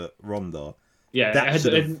Charlotte Ronda. Yeah,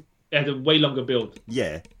 it had a way longer build.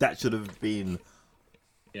 Yeah, that should have been.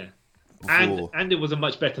 Yeah. Before. And it was a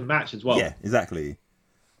much better match as well. Yeah, exactly.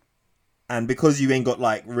 And because you ain't got,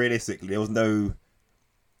 like, realistically, there was no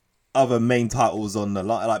other main titles on the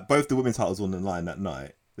line. Like, both the women's titles on the line that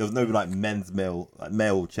night. There was no, like,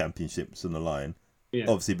 male championships on the line. Yeah.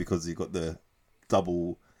 Obviously, because you got the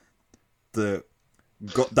double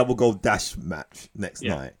gold dash match next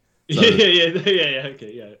night. So,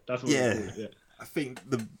 Okay, yeah. That's what it was, yeah. I think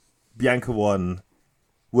the Bianca one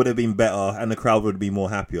would have been better and the crowd would be more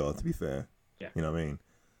happier, to be fair. Yeah. You know what I mean?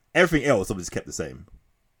 Everything else obviously kept the same.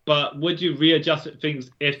 But would you readjust things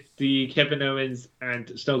if the Kevin Owens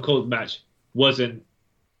and Stone Cold match wasn't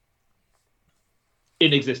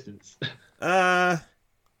in existence? I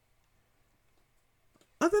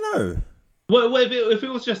don't know. Well, if it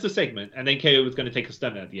was just a segment and then KO was going to take a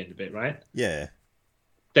stunner at the end of it, right? Yeah.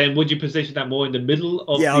 Then would you position that more in the middle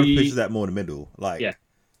of I would position that more in the middle. Like,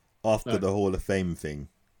 after No. the Hall of Fame thing.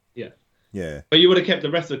 Yeah. Yeah. But you would have kept the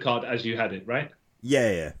rest of the card as you had it, right?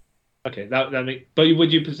 Yeah. Okay, that makes. But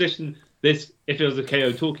would you position this if it was a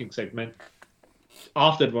KO talking segment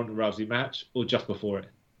after the Ronda Rousey match or just before it?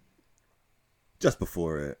 Just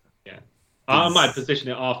before it. Yeah, I might position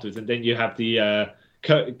it afterwards, and then you have the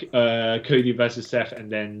Cody versus Seth,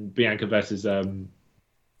 and then Bianca versus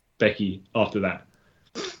Becky after that.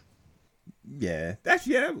 Yeah,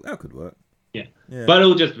 actually, that could work. Yeah. But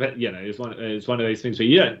it'll just it's one of those things where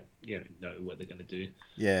you don't know what they're gonna do.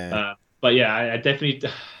 Yeah. But yeah, I definitely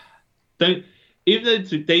don't. Even though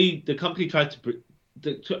the company tried to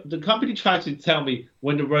the company tried to tell me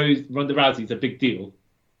Ronda Rousey's a big deal.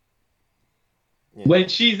 Yeah. When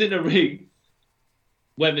she's in a ring,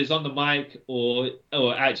 whether it's on the mic or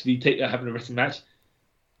actually having a wrestling match,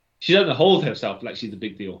 she doesn't hold herself like she's a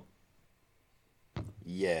big deal.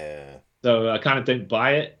 Yeah. So I kind of don't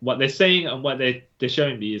buy it. What they're saying and what they're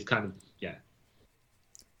showing me is kind of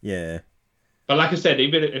Yeah. But like I said,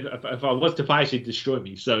 even if I was to fight, she'd destroy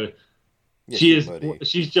me. So yeah,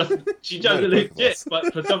 she's just legit,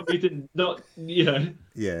 but for some reason not.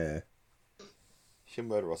 Yeah. She'll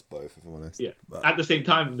murder us both, if I'm honest. Yeah. But at the same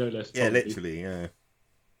time, no less. Yeah, probably. Literally. Yeah.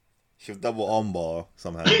 She'll double armbar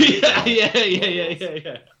somehow. yeah.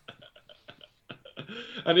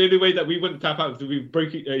 And the only way that we wouldn't tap out is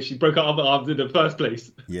if she broke her other arms in the first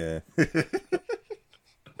place. Yeah.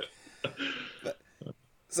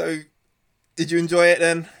 So, did you enjoy it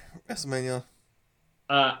then, WrestleMania?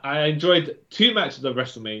 I enjoyed 2 matches of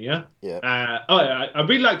WrestleMania. Yeah. I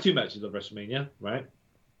really like 2 matches of WrestleMania, right?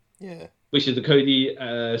 Yeah. Which is the Cody,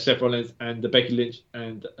 Seth Rollins, and the Becky Lynch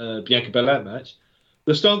and Bianca Belair match.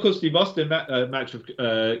 The Stone Cold Steve Austin match with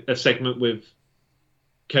a segment with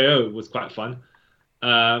KO was quite fun.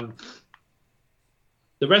 The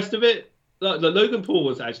rest of it, the Logan Paul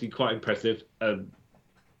was actually quite impressive.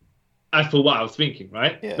 As for what I was thinking,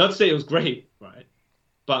 right? Yeah. Not to say it was great, right?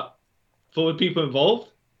 But for the people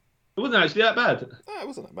involved, it wasn't actually that bad. No, it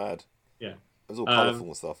wasn't that bad. Yeah. It was all colourful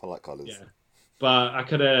and stuff. I like colours. Yeah. But I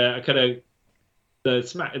could have the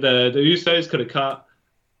Usos could have cut.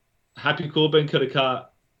 Happy Corbin could have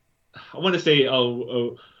cut. I want to say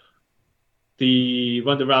the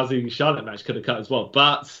Ronda Rousey Charlotte match could have cut as well,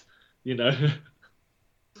 but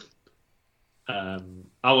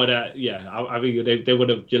I would I think they would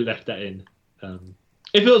have just left that in.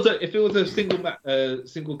 If it was a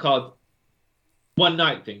single card one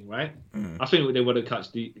night thing, right? I think they would have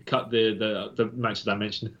cut the matches I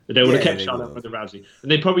mentioned. They would have kept Charlotte Ronda Rousey,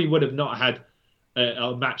 and they probably would have not had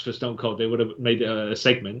a match for Stone Cold. They would have made it a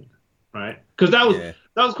segment, right? Because that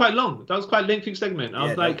was quite long. That was quite a lengthy segment. I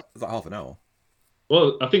was like, it was like half an hour.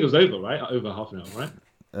 Well, I think it was over, right? Over half an hour,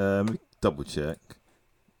 right? Double check,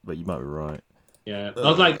 but you might be right. Yeah, I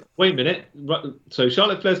was like, wait a minute. So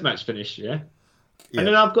Charlotte Flair's match finished, yeah? And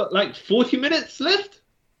then I've got like 40 minutes left?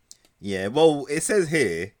 Yeah, well, it says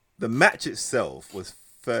here, the match itself was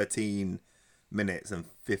 13 minutes and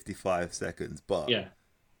 55 seconds, but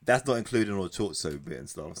that's not including all the short bit and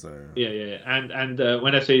stuff, so... Yeah. And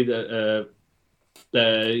when I say the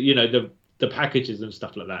packages and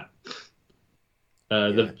stuff like that,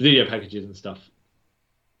 the video packages and stuff,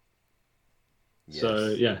 So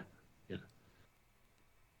Yes. yeah.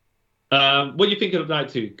 What do you think of night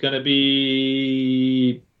two? Gonna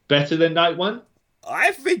be better than night one?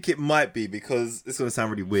 I think it might be because it's gonna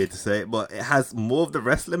sound really weird to say it, but it has more of the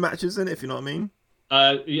wrestling matches in it. If you know what I mean.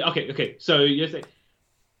 Yeah, okay. So you're saying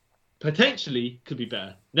potentially could be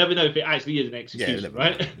better. Never know if it actually is an Yeah, execution,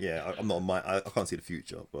 right? Yeah, I'm not on my. I can't see the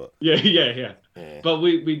future, but Yeah. yeah. But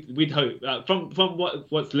we'd hope from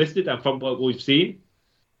what's listed and from what we've seen.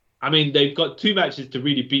 I mean, they've got two matches to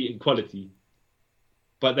really beat in quality,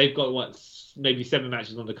 but they've got maybe 7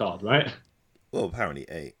 matches on the card, right? Well, apparently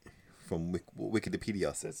 8 from what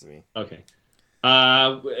Wikipedia says to me. Okay.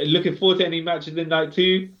 Looking forward to any matches in night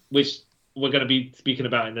two, which we're going to be speaking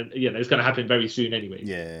about, and it's going to happen very soon anyway.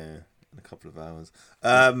 Yeah, in a couple of hours.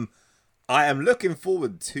 I am looking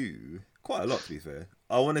forward to quite a lot. To be fair,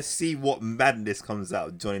 I want to see what madness comes out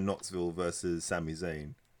of Johnny Knoxville versus Sami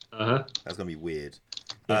Zayn. That's gonna be weird.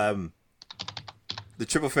 Yeah. The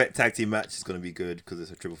triple threat tag team match is gonna be good because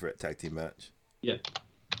it's a triple threat tag team match. Yeah.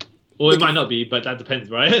 Or it might not be, but that depends,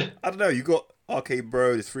 right? I don't know. You got Arcade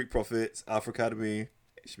Bro, there's Freak Profits, Alpha Academy.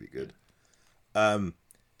 It should be good.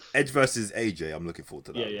 Edge versus AJ. I'm looking forward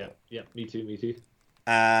to that. Yeah. Me too.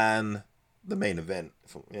 And the main event,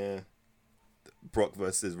 Brock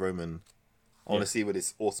versus Roman. I want to see where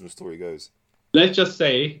this awesome story goes. Let's just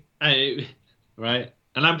say, right?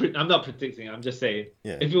 And I'm not predicting. I'm just saying.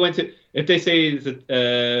 Yeah. If they say it's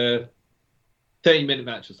a 30-minute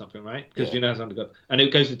match or something, right? Because you know how it's going to go, and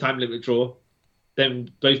it goes to time limit draw, then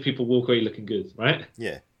those people walk away looking good, right?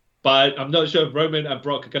 Yeah. But I'm not sure if Roman and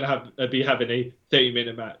Brock are going to be having a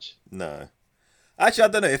 30-minute match. No. Actually, I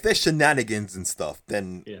don't know. If there's shenanigans and stuff,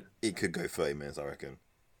 then Yeah. it could go 30 minutes, I reckon.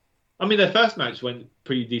 I mean, their first match went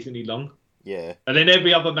pretty decently long, Yeah. and then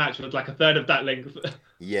every other match was like a third of that length.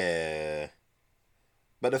 Yeah.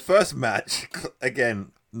 But the first match,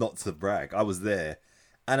 again, not to brag, I was there.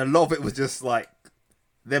 And a lot of it was just like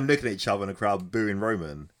them looking at each other in the crowd, booing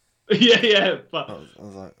Roman. yeah. But I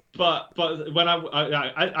was like... But when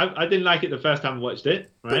I didn't like it the first time I watched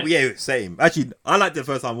it, right? But yeah, same. Actually, I liked it the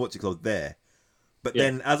first time I watched it because I was there. But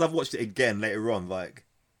then as I've watched it again later on, like,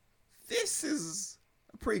 this is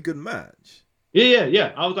a pretty good match.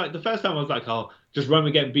 Yeah. I was like, the first time I was like, oh, just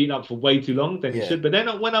Roman getting beaten up for way too long than he should. But then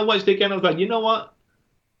when I watched it again, I was like, you know what?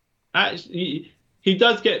 Actually, he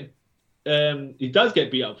does get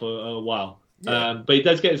beat up for a while. Yeah. But he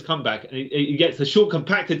does get his comeback, and he gets a short,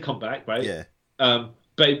 compacted comeback, right? Yeah.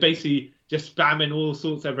 But basically just spamming all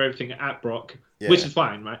sorts of everything at Brock, which is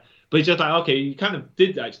fine, right? But it's just like, okay, you kind of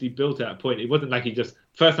did actually build to that point. It wasn't like he just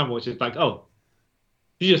first time I watched it, like, oh,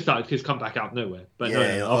 he just started his comeback out of nowhere. But no,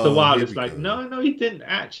 after a while, it's like, no, he didn't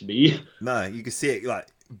actually. No, you can see it like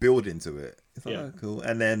build into it. It's like, Yeah. oh, cool.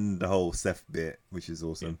 And then the whole Seth bit, which is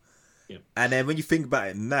awesome. Yeah. And then when you think about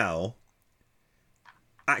it now,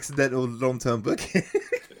 accidental long-term booking,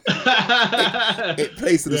 it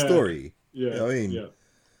plays to the story. Yeah. You know what I mean?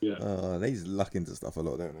 Yeah. They just luck into stuff a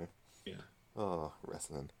lot, don't they? Yeah. Oh,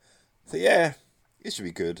 wrestling. So yeah, it should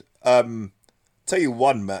be good. Tell you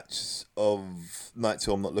one match of night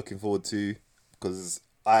 2 I'm not looking forward to because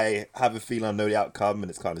I have a feeling I know the outcome and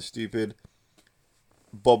it's kind of stupid.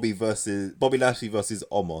 Bobby Lashley versus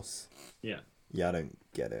Omos. Yeah. Yeah, I don't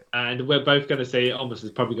get it. And we're both going to say Omos is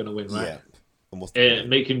probably going to win, right? Yeah. Omos.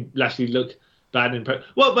 Making Lashley look bad in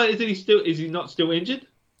well, but is he not still injured?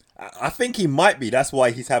 I think he might be. That's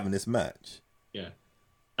why he's having this match. Yeah.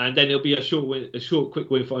 And then it'll be a short, quick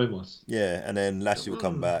win for Omos. Yeah, and then Lashley will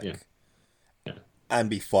come back and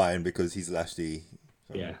be fine because he's Lashley.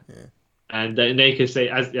 So, yeah. And then they can say,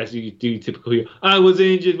 as you do typically, I was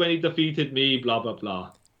injured when he defeated me, blah, blah,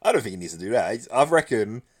 blah. I don't think he needs to do that. I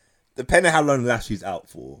reckon, depending on how long Lashley's out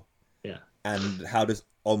for, and how this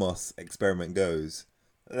Omos experiment goes,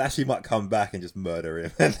 Lashley might come back and just murder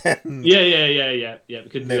him. And then Yeah. We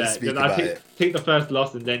could do never that. speak Then about I it. take the first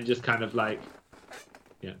loss and then just kind of like,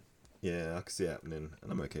 Yeah, I can see it happening,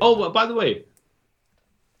 and I'm okay. Oh, with well, by the way,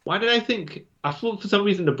 why did I thought for some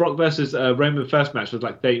reason the Brock versus Roman first match was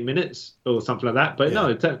like 30 minutes or something like that, but no,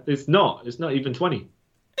 it's not. It's not even 20.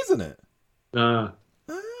 that. Isn't it?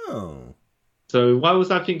 Oh. So why was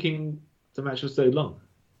I thinking the match was so long?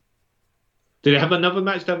 Did it have another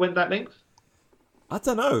match that went that length? I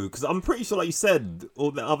don't know, because I'm pretty sure, like you said, all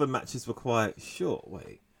the other matches were quite short.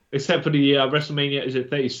 Wait. Except for the WrestleMania, is it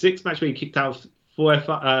 36 match where he kicked out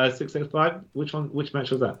 6X5? Which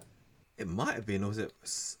match was that? It might have been, or was it?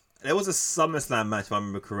 There was a SummerSlam match, if I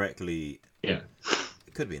remember correctly. Yeah.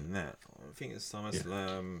 It could have been that. I think it's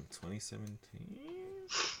SummerSlam 2017.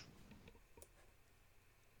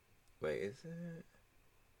 Wait, is it?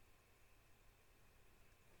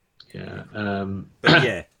 Yeah. But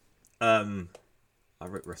yeah. I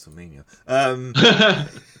wrote WrestleMania. Yeah,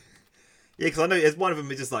 because I know there's one of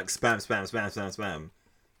them is just like spam.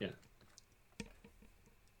 Yeah.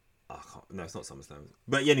 I can't, no, it's not SummerSlam.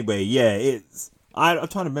 But anyway, yeah, it's. I'm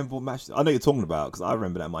trying to remember what match. I know you're talking about because I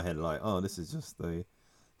remember that in my head. Like, oh, this is just the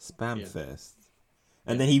spam fest.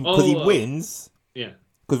 And then he wins. Yeah.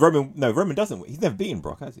 Because Roman doesn't win. He's never beaten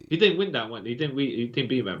Brock, has he? He didn't win that one. He didn't beat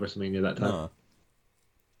him at WrestleMania that time. No.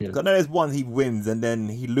 Yeah. I know there's one he wins and then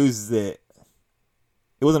he loses it.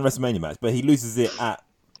 It wasn't a WrestleMania match, but he loses it at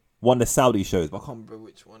one of the Saudi shows. But I can't remember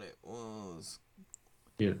which one it was.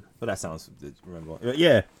 Yeah. But that sounds remember.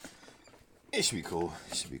 Yeah. It should be cool.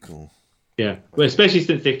 Yeah. Well, especially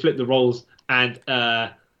since they flipped the roles and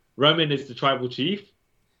Roman is the tribal chief,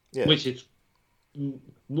 which is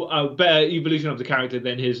a better evolution of the character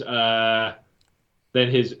than his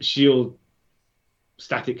Shield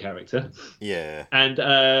static character. Yeah.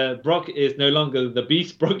 And Brock is no longer the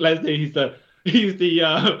Beast. Brock Lesnar,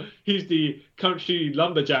 he's the country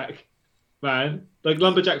lumberjack man, like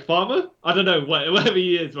lumberjack farmer. I don't know whatever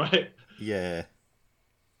he is, right? Yeah.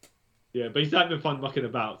 Yeah, but he's having fun mucking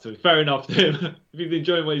about, so fair enough to him. If he's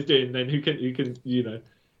enjoying what he's doing, then who can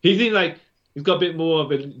he's got a bit more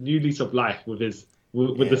of a new lease of life with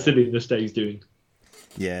the silliness that he's doing.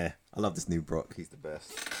 Yeah, I love this new Brock. He's the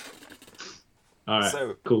best. All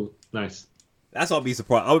right, cool, nice. That's what I'd be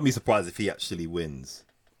surprised. I wouldn't be surprised if he actually wins.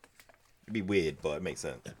 It'd be weird, but it makes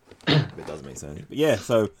sense. It does make sense. But yeah,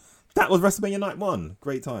 so that was WrestleMania Night 1.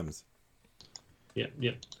 Great times. Yeah.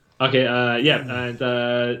 Okay, and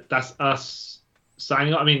that's us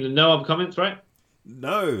signing up. I mean, no other comments, right?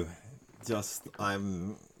 No, just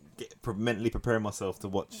I'm mentally preparing myself to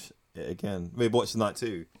watch it again. Maybe watch Night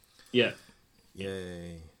 2. Yeah.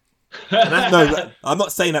 Yay. No, I'm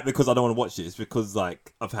not saying that because I don't want to watch it. It's because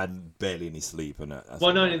like I've had barely any sleep and that.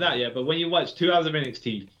 Well, not only that, but when you watch 2 hours of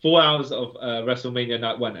NXT, 4 hours of WrestleMania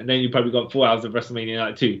Night 1, and then you probably got 4 hours of WrestleMania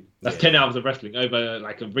Night 2. That's 10 hours of wrestling over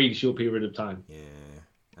like a really short period of time. Yeah,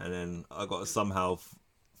 and then I got to somehow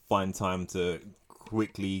find time to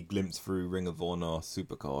quickly glimpse through Ring of Honor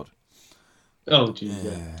Supercard. Oh, jeez,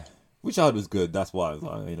 yeah. Which I heard was good. That's why I was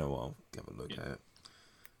like, you know what, I'll give a look at it.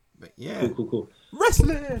 But yeah, cool.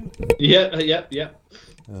 Wrestling. Yeah.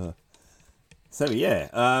 So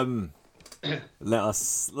yeah, let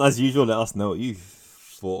us, as usual, let us know what you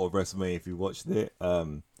thought of WrestleMania if you watched it.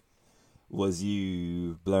 Was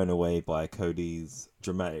you blown away by Cody's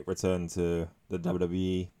dramatic return to the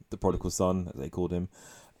WWE, the prodigal son, as they called him?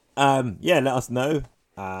 Yeah, let us know.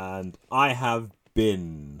 And I have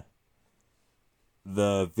been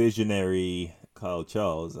the visionary Kyle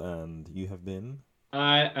Charles, and you have been.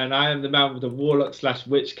 I am the man with the warlock /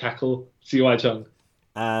 witch cackle, CY Chung.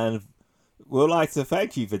 And we'd like to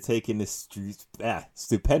thank you for taking this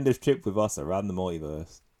stupendous trip with us around the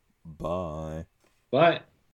multiverse. Bye. Bye.